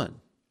woman.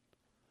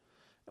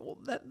 Well,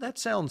 that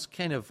sounds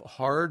kind of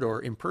hard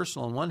or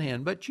impersonal on one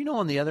hand, but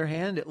on the other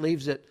hand, it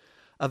leaves it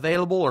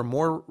available or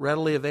more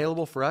readily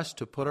available for us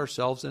to put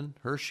ourselves in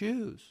her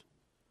shoes.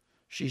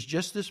 She's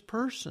just this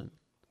person.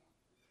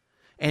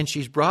 And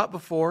she's brought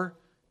before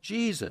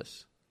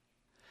Jesus.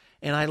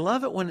 And I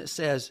love it when it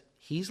says,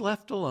 he's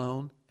left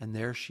alone, and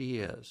there she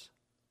is.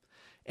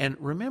 And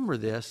remember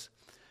this,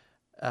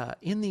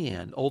 in the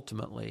end,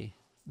 ultimately,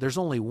 there's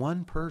only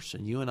one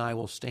person you and I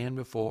will stand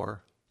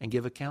before and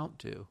give account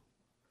to.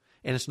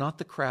 And it's not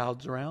the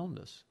crowds around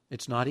us.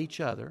 It's not each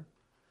other.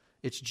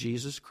 It's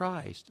Jesus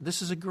Christ. This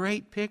is a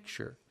great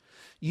picture.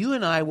 You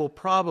and I will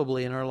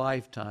probably in our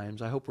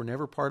lifetimes, I hope we're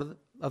never part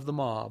of the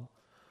mob,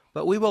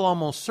 but we will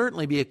almost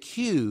certainly be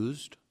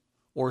accused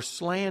or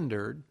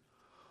slandered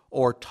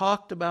or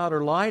talked about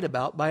or lied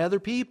about by other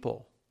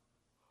people,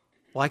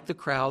 like the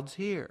crowds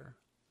here.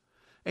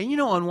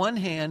 And on one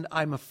hand,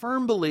 I'm a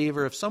firm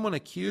believer if someone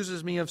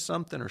accuses me of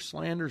something or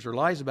slanders or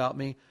lies about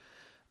me,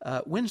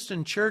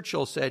 Winston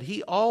Churchill said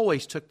he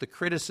always took the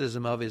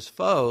criticism of his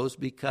foes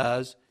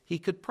because he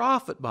could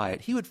profit by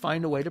it. He would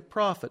find a way to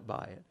profit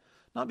by it.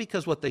 Not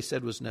because what they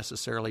said was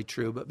necessarily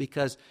true, but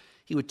because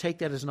he would take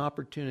that as an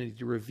opportunity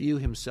to review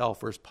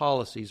himself or his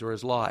policies or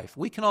his life.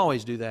 We can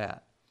always do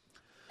that.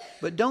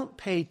 But don't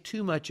pay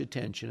too much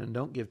attention and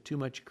don't give too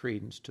much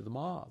credence to the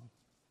mob,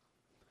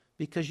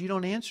 because you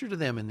don't answer to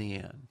them in the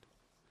end.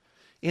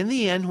 In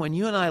the end, when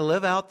you and I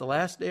live out the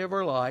last day of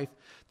our life,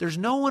 there's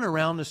no one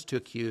around us to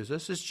accuse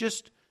us. It's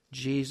just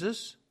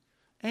Jesus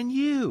and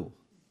you,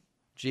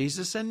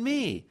 Jesus and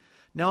me.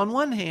 Now, on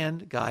one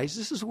hand, guys,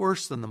 this is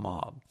worse than the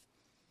mob,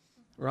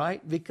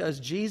 right? Because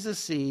Jesus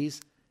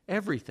sees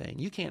everything.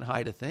 You can't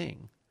hide a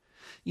thing.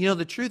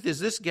 The truth is,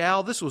 this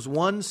gal, this was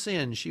one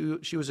sin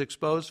she was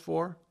exposed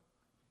for.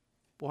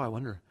 Boy, I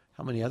wonder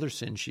how many other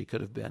sins she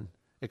could have been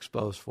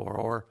exposed for,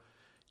 or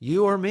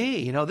you or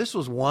me. This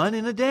was one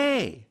in a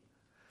day.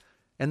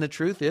 And the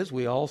truth is,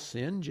 we all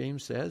sin,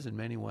 James says, in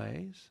many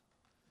ways.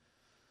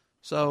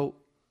 So,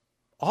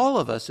 all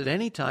of us at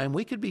any time,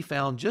 we could be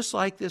found just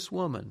like this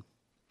woman.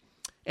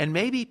 And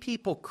maybe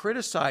people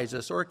criticize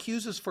us or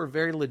accuse us for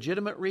very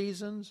legitimate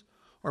reasons,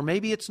 or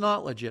maybe it's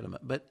not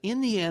legitimate. But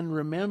in the end,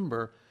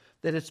 remember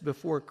that it's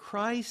before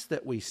Christ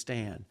that we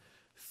stand.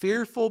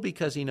 Fearful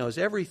because he knows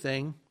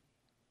everything,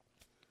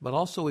 but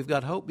also we've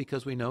got hope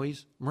because we know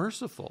he's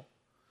merciful.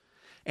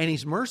 And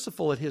he's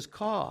merciful at his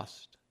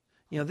cost.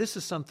 This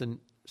is something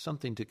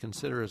to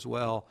consider as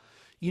well.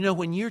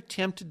 When you're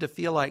tempted to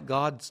feel like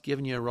God's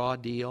given you a raw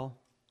deal,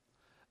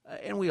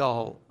 and we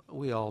all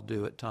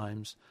do at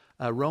times,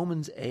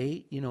 Romans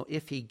 8,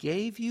 if he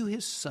gave you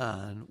his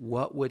son,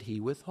 what would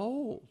he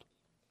withhold?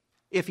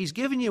 If he's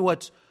given you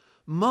what's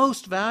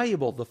most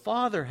valuable, the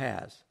Father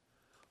has,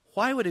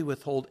 why would he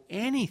withhold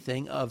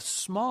anything of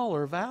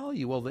smaller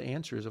value? Well, the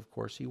answer is, of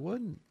course, he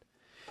wouldn't.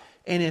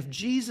 And if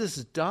Jesus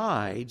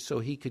died so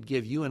he could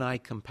give you and I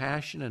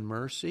compassion and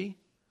mercy,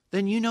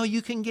 then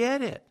you can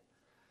get it.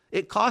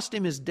 It cost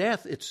him his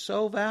death. It's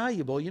so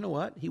valuable. You know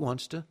what? He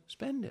wants to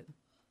spend it.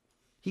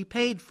 He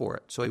paid for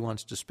it, so he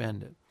wants to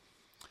spend it.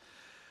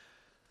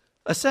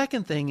 A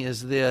second thing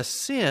is this: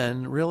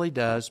 sin really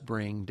does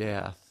bring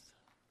death.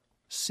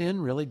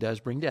 Sin really does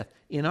bring death.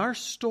 In our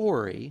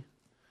story,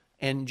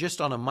 and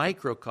just on a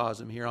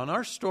microcosm here, on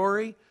our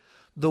story,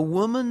 the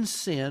woman's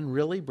sin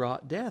really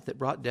brought death. It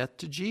brought death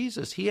to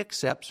Jesus. He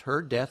accepts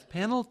her death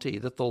penalty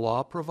that the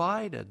law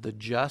provided, the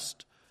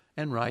just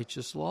and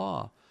righteous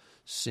law.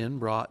 Sin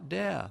brought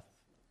death.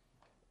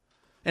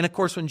 And of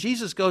course, when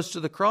Jesus goes to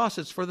the cross,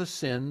 it's for the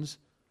sins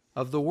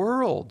of the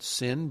world.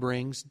 Sin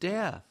brings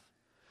death.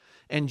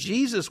 And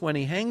Jesus, when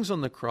he hangs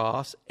on the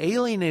cross,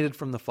 alienated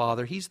from the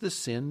Father, he's the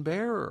sin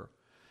bearer.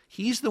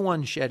 He's the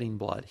one shedding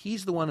blood.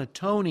 He's the one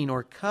atoning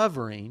or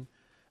covering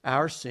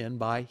our sin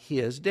by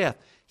his death.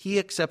 He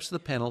accepts the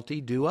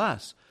penalty due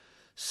us.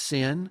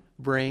 Sin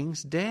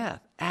brings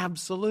death.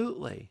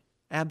 Absolutely.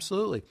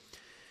 Absolutely.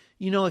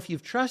 If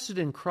you've trusted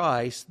in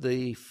Christ,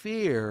 the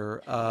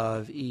fear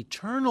of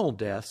eternal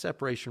death,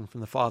 separation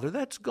from the Father,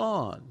 that's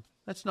gone.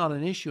 That's not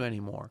an issue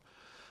anymore.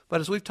 But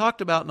as we've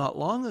talked about not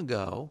long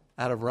ago,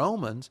 out of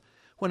Romans,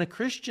 when a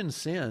Christian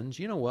sins,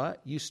 you know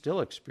what? You still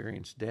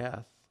experience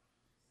death.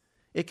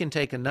 It can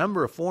take a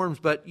number of forms,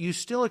 but you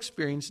still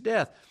experience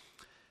death.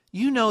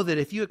 You know that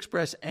if you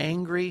express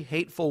angry,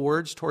 hateful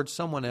words towards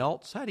someone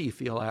else, how do you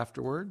feel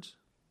afterwards?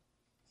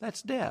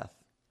 That's death.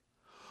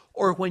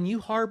 Or when you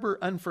harbor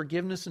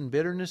unforgiveness and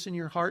bitterness in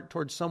your heart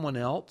towards someone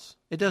else,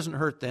 it doesn't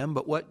hurt them,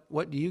 but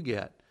what do you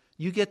get?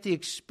 You get the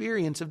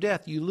experience of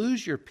death. You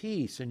lose your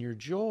peace and your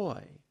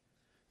joy.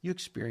 You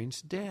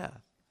experience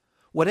death.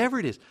 Whatever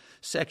it is,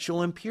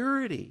 sexual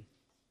impurity,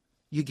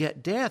 you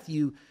get death.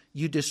 You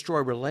destroy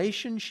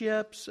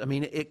relationships. I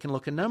mean, it can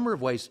look a number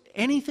of ways.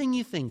 Anything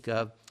you think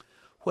of,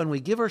 when we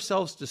give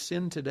ourselves to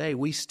sin today,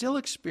 we still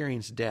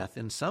experience death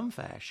in some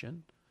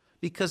fashion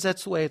because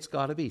that's the way it's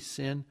got to be.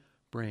 Sin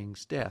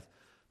brings death.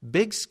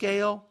 Big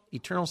scale,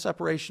 eternal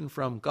separation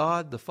from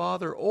God the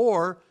Father,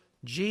 or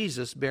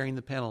Jesus bearing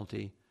the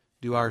penalty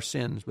due our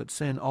sins. But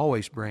sin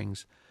always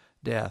brings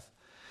death.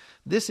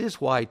 This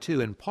is why,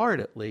 too, in part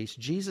at least,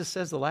 Jesus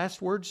says the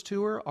last words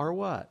to her are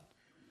what?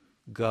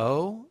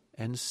 Go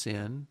and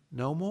sin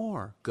no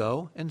more.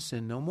 Go and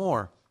sin no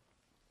more.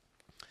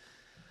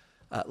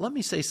 Let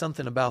me say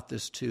something about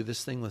this, too,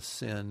 this thing with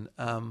sin.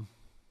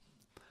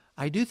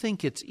 I do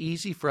think it's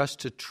easy for us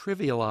to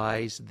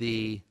trivialize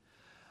the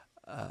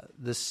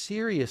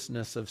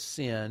seriousness of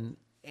sin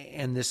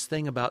and this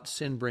thing about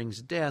sin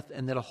brings death,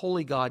 and that a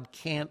holy God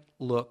can't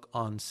look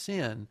on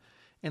sin.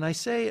 And I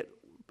say it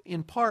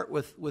in part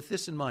with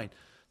this in mind.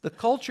 The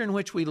culture in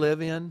which we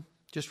live in,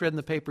 just read in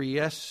the paper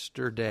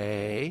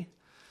yesterday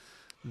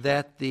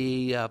that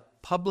the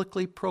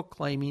publicly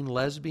proclaiming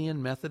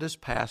lesbian Methodist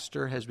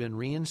pastor has been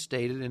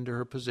reinstated into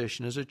her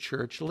position as a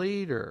church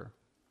leader.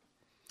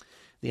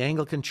 The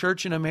Anglican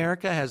Church in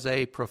America has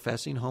a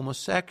professing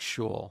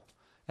homosexual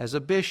as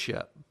a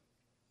bishop.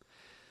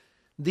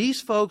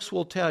 These folks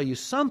will tell you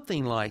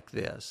something like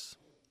this: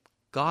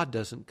 God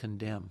doesn't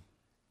condemn,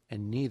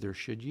 and neither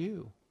should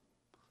you.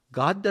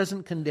 God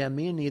doesn't condemn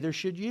me, and neither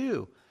should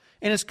you.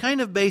 And it's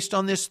kind of based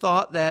on this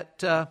thought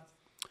that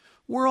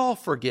we're all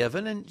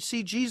forgiven. And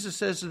see, Jesus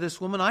says to this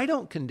woman, I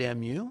don't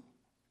condemn you.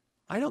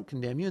 I don't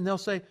condemn you. And they'll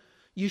say,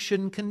 you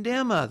shouldn't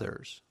condemn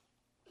others.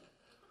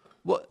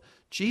 Well,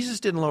 Jesus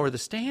didn't lower the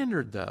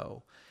standard,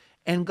 though.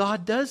 And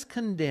God does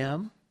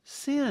condemn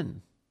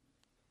sin.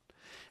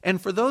 And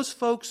for those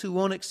folks who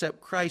won't accept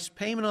Christ's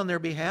payment on their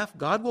behalf,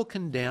 God will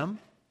condemn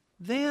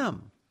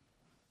them.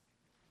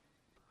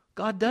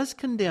 God does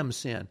condemn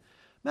sin.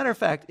 Matter of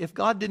fact, if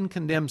God didn't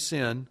condemn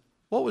sin,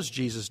 what was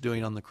Jesus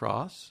doing on the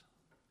cross?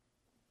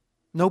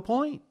 No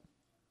point.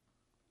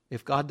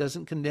 If God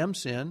doesn't condemn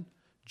sin,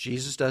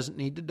 Jesus doesn't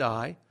need to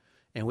die,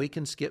 and we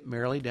can skip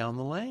merrily down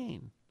the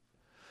lane.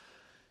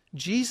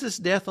 Jesus'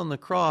 death on the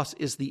cross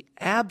is the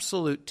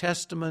absolute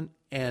testament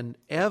and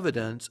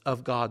evidence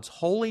of God's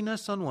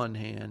holiness on one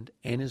hand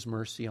and His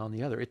mercy on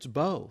the other. It's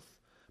both.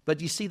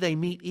 But you see, they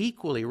meet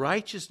equally.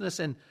 Righteousness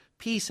and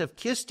peace have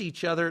kissed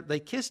each other. They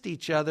kissed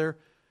each other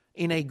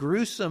in a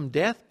gruesome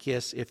death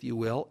kiss, if you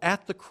will,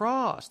 at the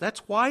cross.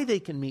 That's why they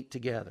can meet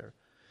together.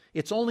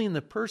 It's only in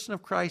the person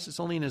of Christ, it's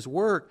only in His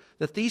work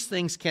that these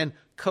things can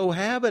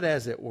cohabit,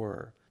 as it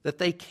were, that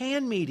they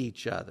can meet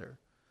each other.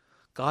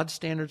 God's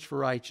standards for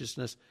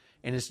righteousness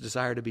and His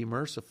desire to be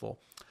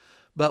merciful.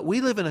 But we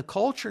live in a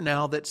culture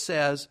now that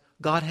says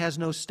God has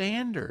no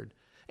standard,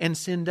 and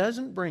sin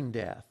doesn't bring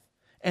death,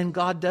 and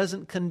God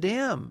doesn't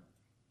condemn,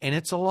 and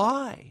it's a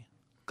lie.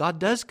 God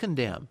does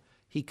condemn.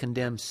 He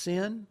condemns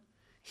sin.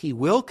 He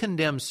will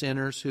condemn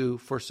sinners who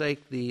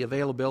forsake the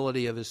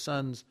availability of His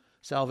Son's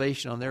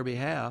salvation on their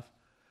behalf.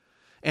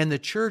 And the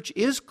church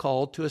is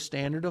called to a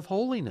standard of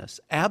holiness,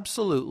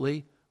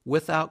 absolutely,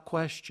 without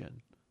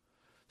question.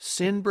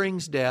 Sin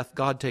brings death.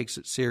 God takes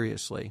it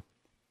seriously.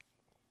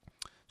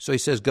 So He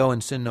says, go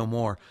and sin no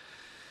more.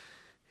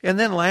 And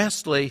then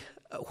lastly,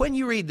 when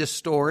you read this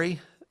story,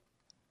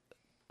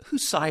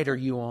 whose side are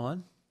you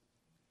on?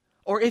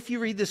 Or if you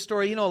read this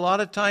story, a lot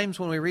of times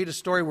when we read a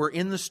story, we're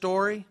in the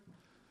story.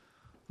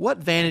 What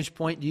vantage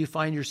point do you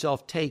find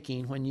yourself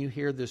taking when you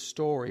hear this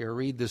story or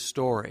read this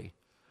story?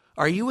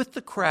 Are you with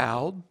the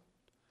crowd?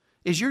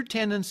 Is your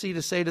tendency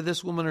to say to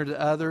this woman or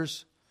to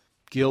others,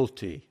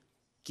 guilty,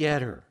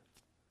 get her?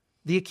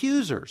 The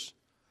accusers,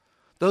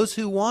 those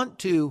who want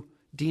to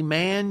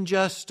demand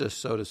justice,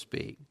 so to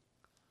speak.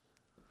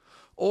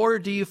 Or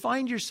do you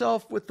find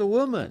yourself with the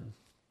woman?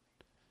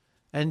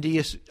 And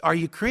are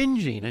you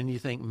cringing and you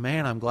think,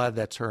 man, I'm glad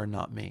that's her and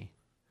not me?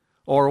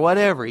 Or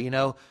whatever,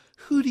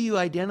 who do you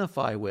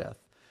identify with?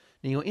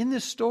 In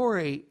this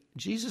story,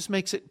 Jesus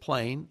makes it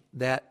plain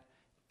that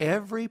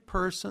every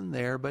person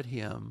there but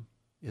Him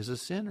is a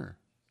sinner,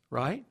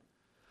 right?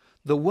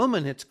 The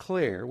woman, it's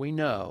clear, we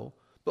know.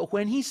 But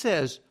when He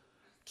says,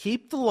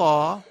 keep the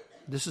law,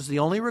 this is the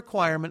only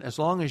requirement, as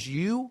long as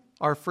you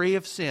are free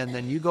of sin,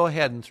 then you go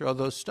ahead and throw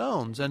those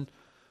stones. And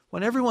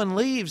when everyone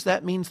leaves,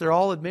 that means they're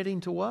all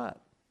admitting to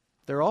what?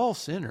 They're all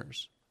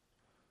sinners.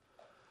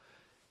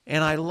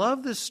 And I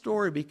love this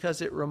story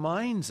because it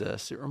reminds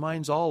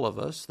all of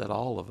us that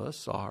all of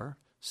us are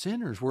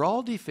sinners. We're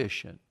all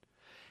deficient.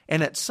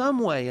 And at some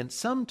way and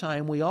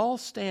sometime we all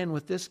stand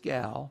with this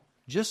gal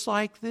just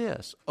like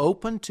this,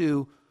 open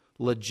to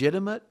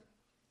legitimate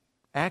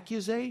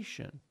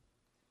accusation.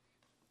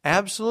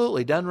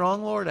 Absolutely. Done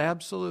wrong, Lord?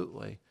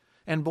 Absolutely.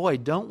 And boy,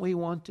 don't we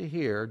want to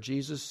hear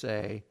Jesus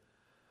say,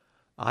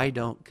 I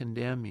don't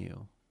condemn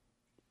you.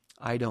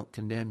 I don't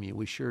condemn you.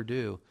 We sure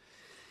do.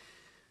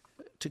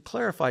 To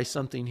clarify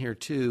something here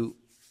too,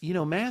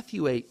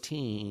 Matthew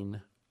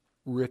 18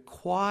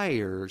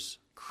 requires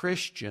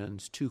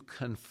Christians to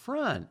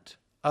confront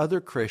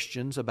other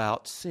Christians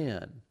about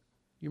sin.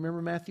 You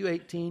remember Matthew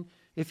 18?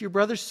 If your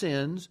brother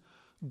sins,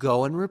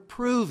 go and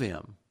reprove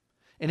him.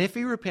 And if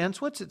he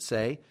repents, what's it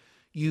say?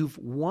 You've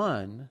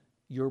won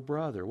your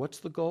brother. What's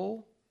the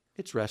goal?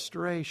 It's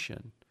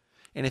restoration.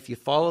 And if you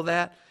follow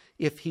that,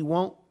 if he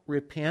won't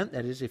repent,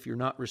 that is, if you're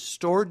not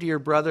restored to your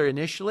brother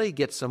initially,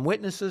 get some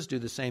witnesses, do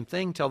the same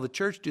thing, tell the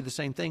church, do the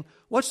same thing.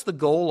 What's the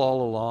goal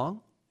all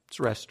along? It's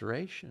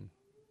restoration.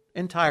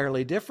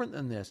 Entirely different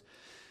than this.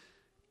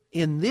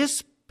 In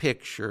this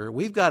picture,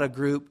 we've got a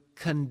group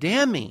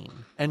condemning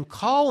and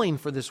calling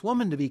for this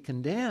woman to be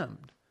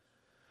condemned.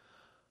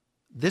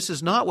 This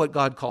is not what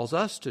God calls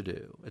us to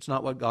do. It's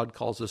not what God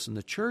calls us in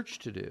the church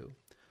to do.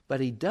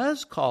 But He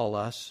does call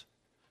us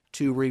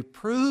to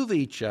reprove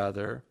each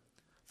other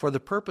for the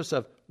purpose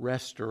of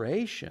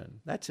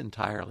restoration. That's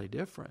entirely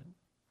different.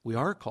 We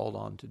are called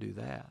on to do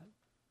that.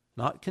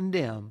 Not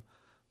condemn,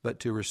 but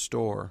to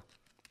restore.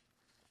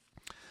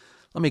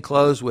 Let me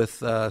close with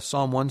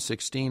Psalm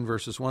 116,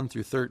 verses 1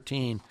 through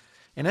 13.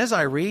 And as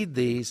I read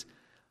these,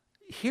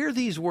 hear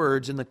these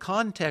words in the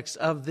context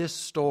of this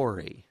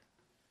story.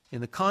 In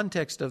the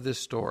context of this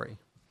story.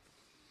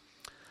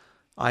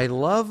 I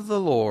love the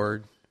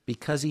Lord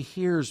because He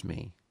hears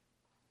me.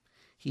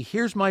 He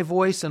hears my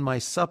voice and my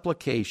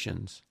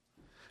supplications.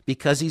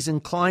 because he's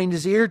inclined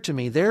his ear to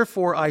me.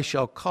 Therefore I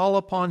shall call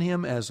upon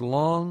him as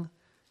long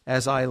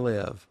as I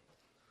live.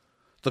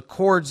 The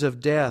cords of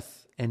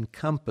death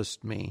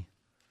encompassed me.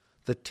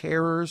 The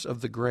terrors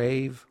of the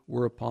grave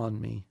were upon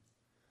me.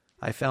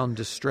 I found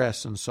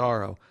distress and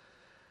sorrow.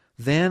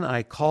 Then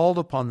I called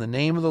upon the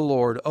name of the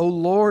Lord. O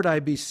Lord, I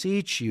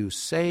beseech you,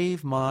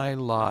 save my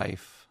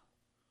life.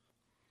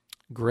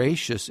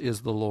 Gracious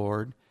is the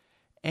Lord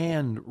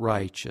and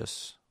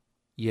righteous.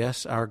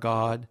 Yes, our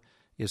God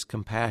is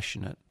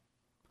compassionate.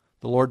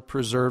 The Lord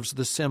preserves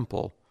the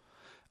simple.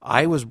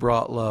 I was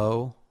brought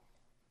low,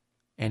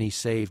 and he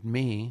saved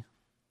me.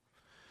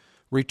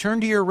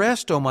 Return to your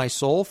rest, O my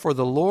soul, for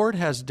the Lord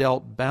has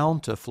dealt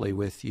bountifully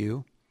with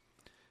you.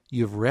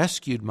 You've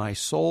rescued my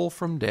soul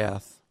from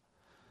death,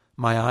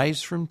 my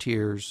eyes from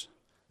tears,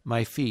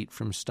 my feet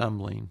from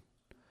stumbling.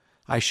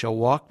 I shall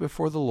walk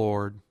before the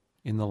Lord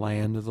in the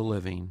land of the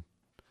living.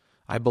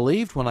 I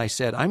believed when I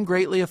said, I'm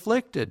greatly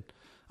afflicted.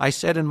 I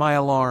said in my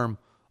alarm,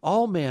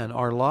 all men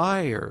are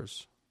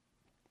liars.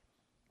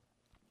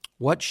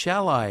 What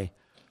shall I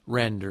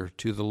render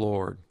to the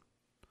Lord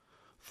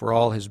for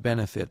all his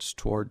benefits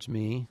towards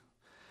me?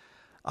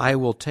 I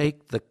will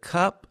take the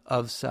cup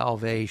of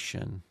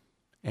salvation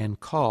and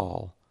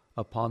call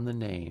upon the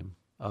name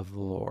of the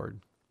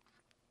Lord.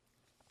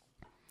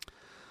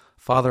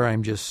 Father,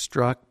 I'm just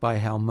struck by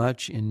how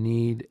much in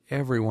need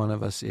every one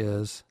of us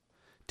is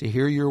to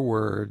hear your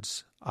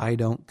words, I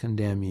don't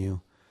condemn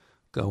you,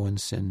 go and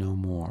sin no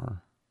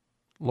more.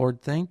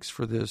 Lord, thanks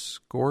for this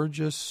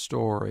gorgeous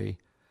story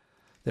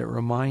that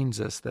reminds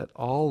us that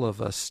all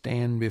of us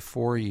stand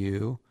before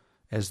you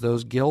as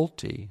those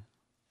guilty,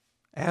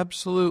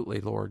 absolutely,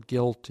 Lord,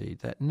 guilty,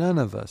 that none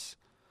of us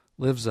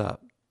lives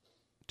up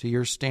to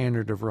your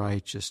standard of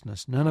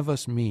righteousness. None of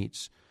us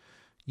meets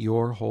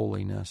your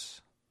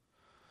holiness.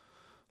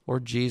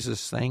 Lord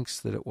Jesus, thanks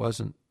that it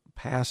wasn't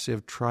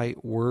passive,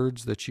 trite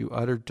words that you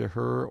uttered to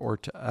her or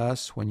to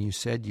us when you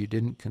said you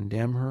didn't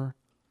condemn her.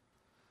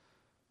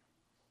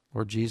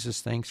 Lord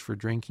Jesus, thanks for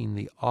drinking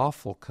the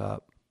awful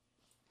cup,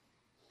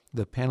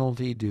 the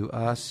penalty due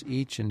us,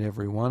 each and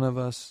every one of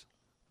us,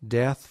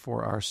 death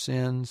for our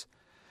sins.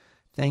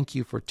 Thank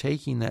you for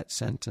taking that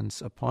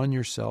sentence upon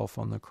yourself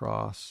on the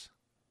cross,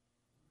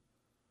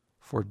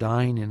 for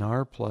dying in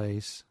our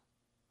place,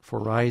 for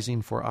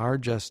rising for our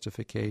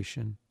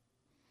justification.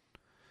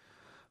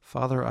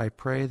 Father, I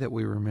pray that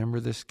we remember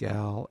this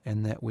gal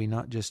and that we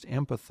not just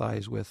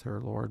empathize with her,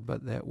 Lord,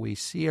 but that we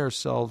see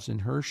ourselves in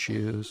her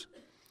shoes,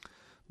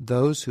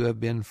 those who have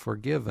been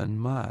forgiven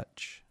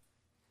much.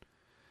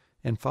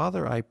 And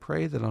Father, I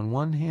pray that on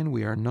one hand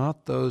we are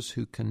not those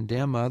who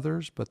condemn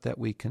others, but that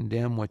we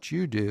condemn what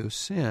you do,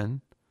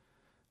 sin.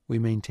 We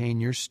maintain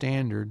your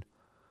standard,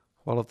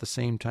 while at the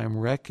same time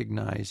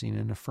recognizing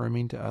and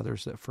affirming to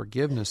others that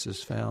forgiveness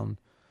is found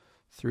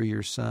through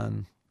your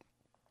Son.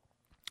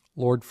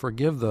 Lord,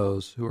 forgive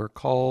those who are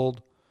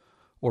called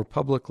or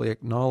publicly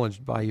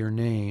acknowledged by your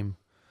name,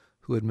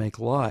 who would make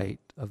light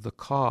of the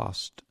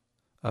cost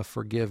of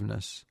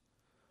forgiveness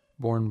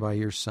borne by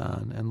your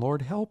Son. And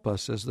Lord, help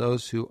us as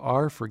those who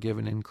are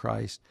forgiven in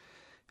Christ.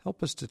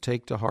 Help us to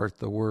take to heart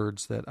the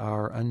words that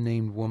our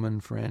unnamed woman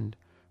friend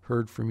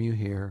heard from you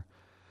here,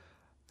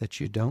 that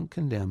you don't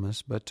condemn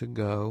us, but to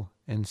go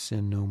and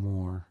sin no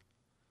more.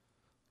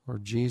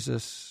 Lord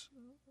Jesus,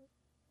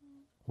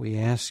 we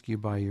ask you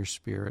by your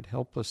Spirit,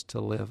 help us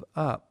to live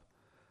up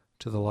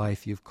to the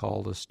life you've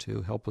called us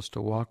to. Help us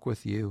to walk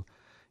with you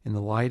in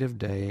the light of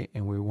day,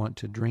 and we want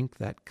to drink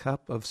that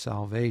cup of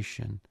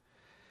salvation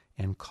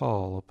and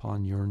call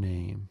upon your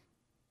name.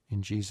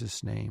 In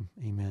Jesus' name,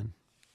 amen.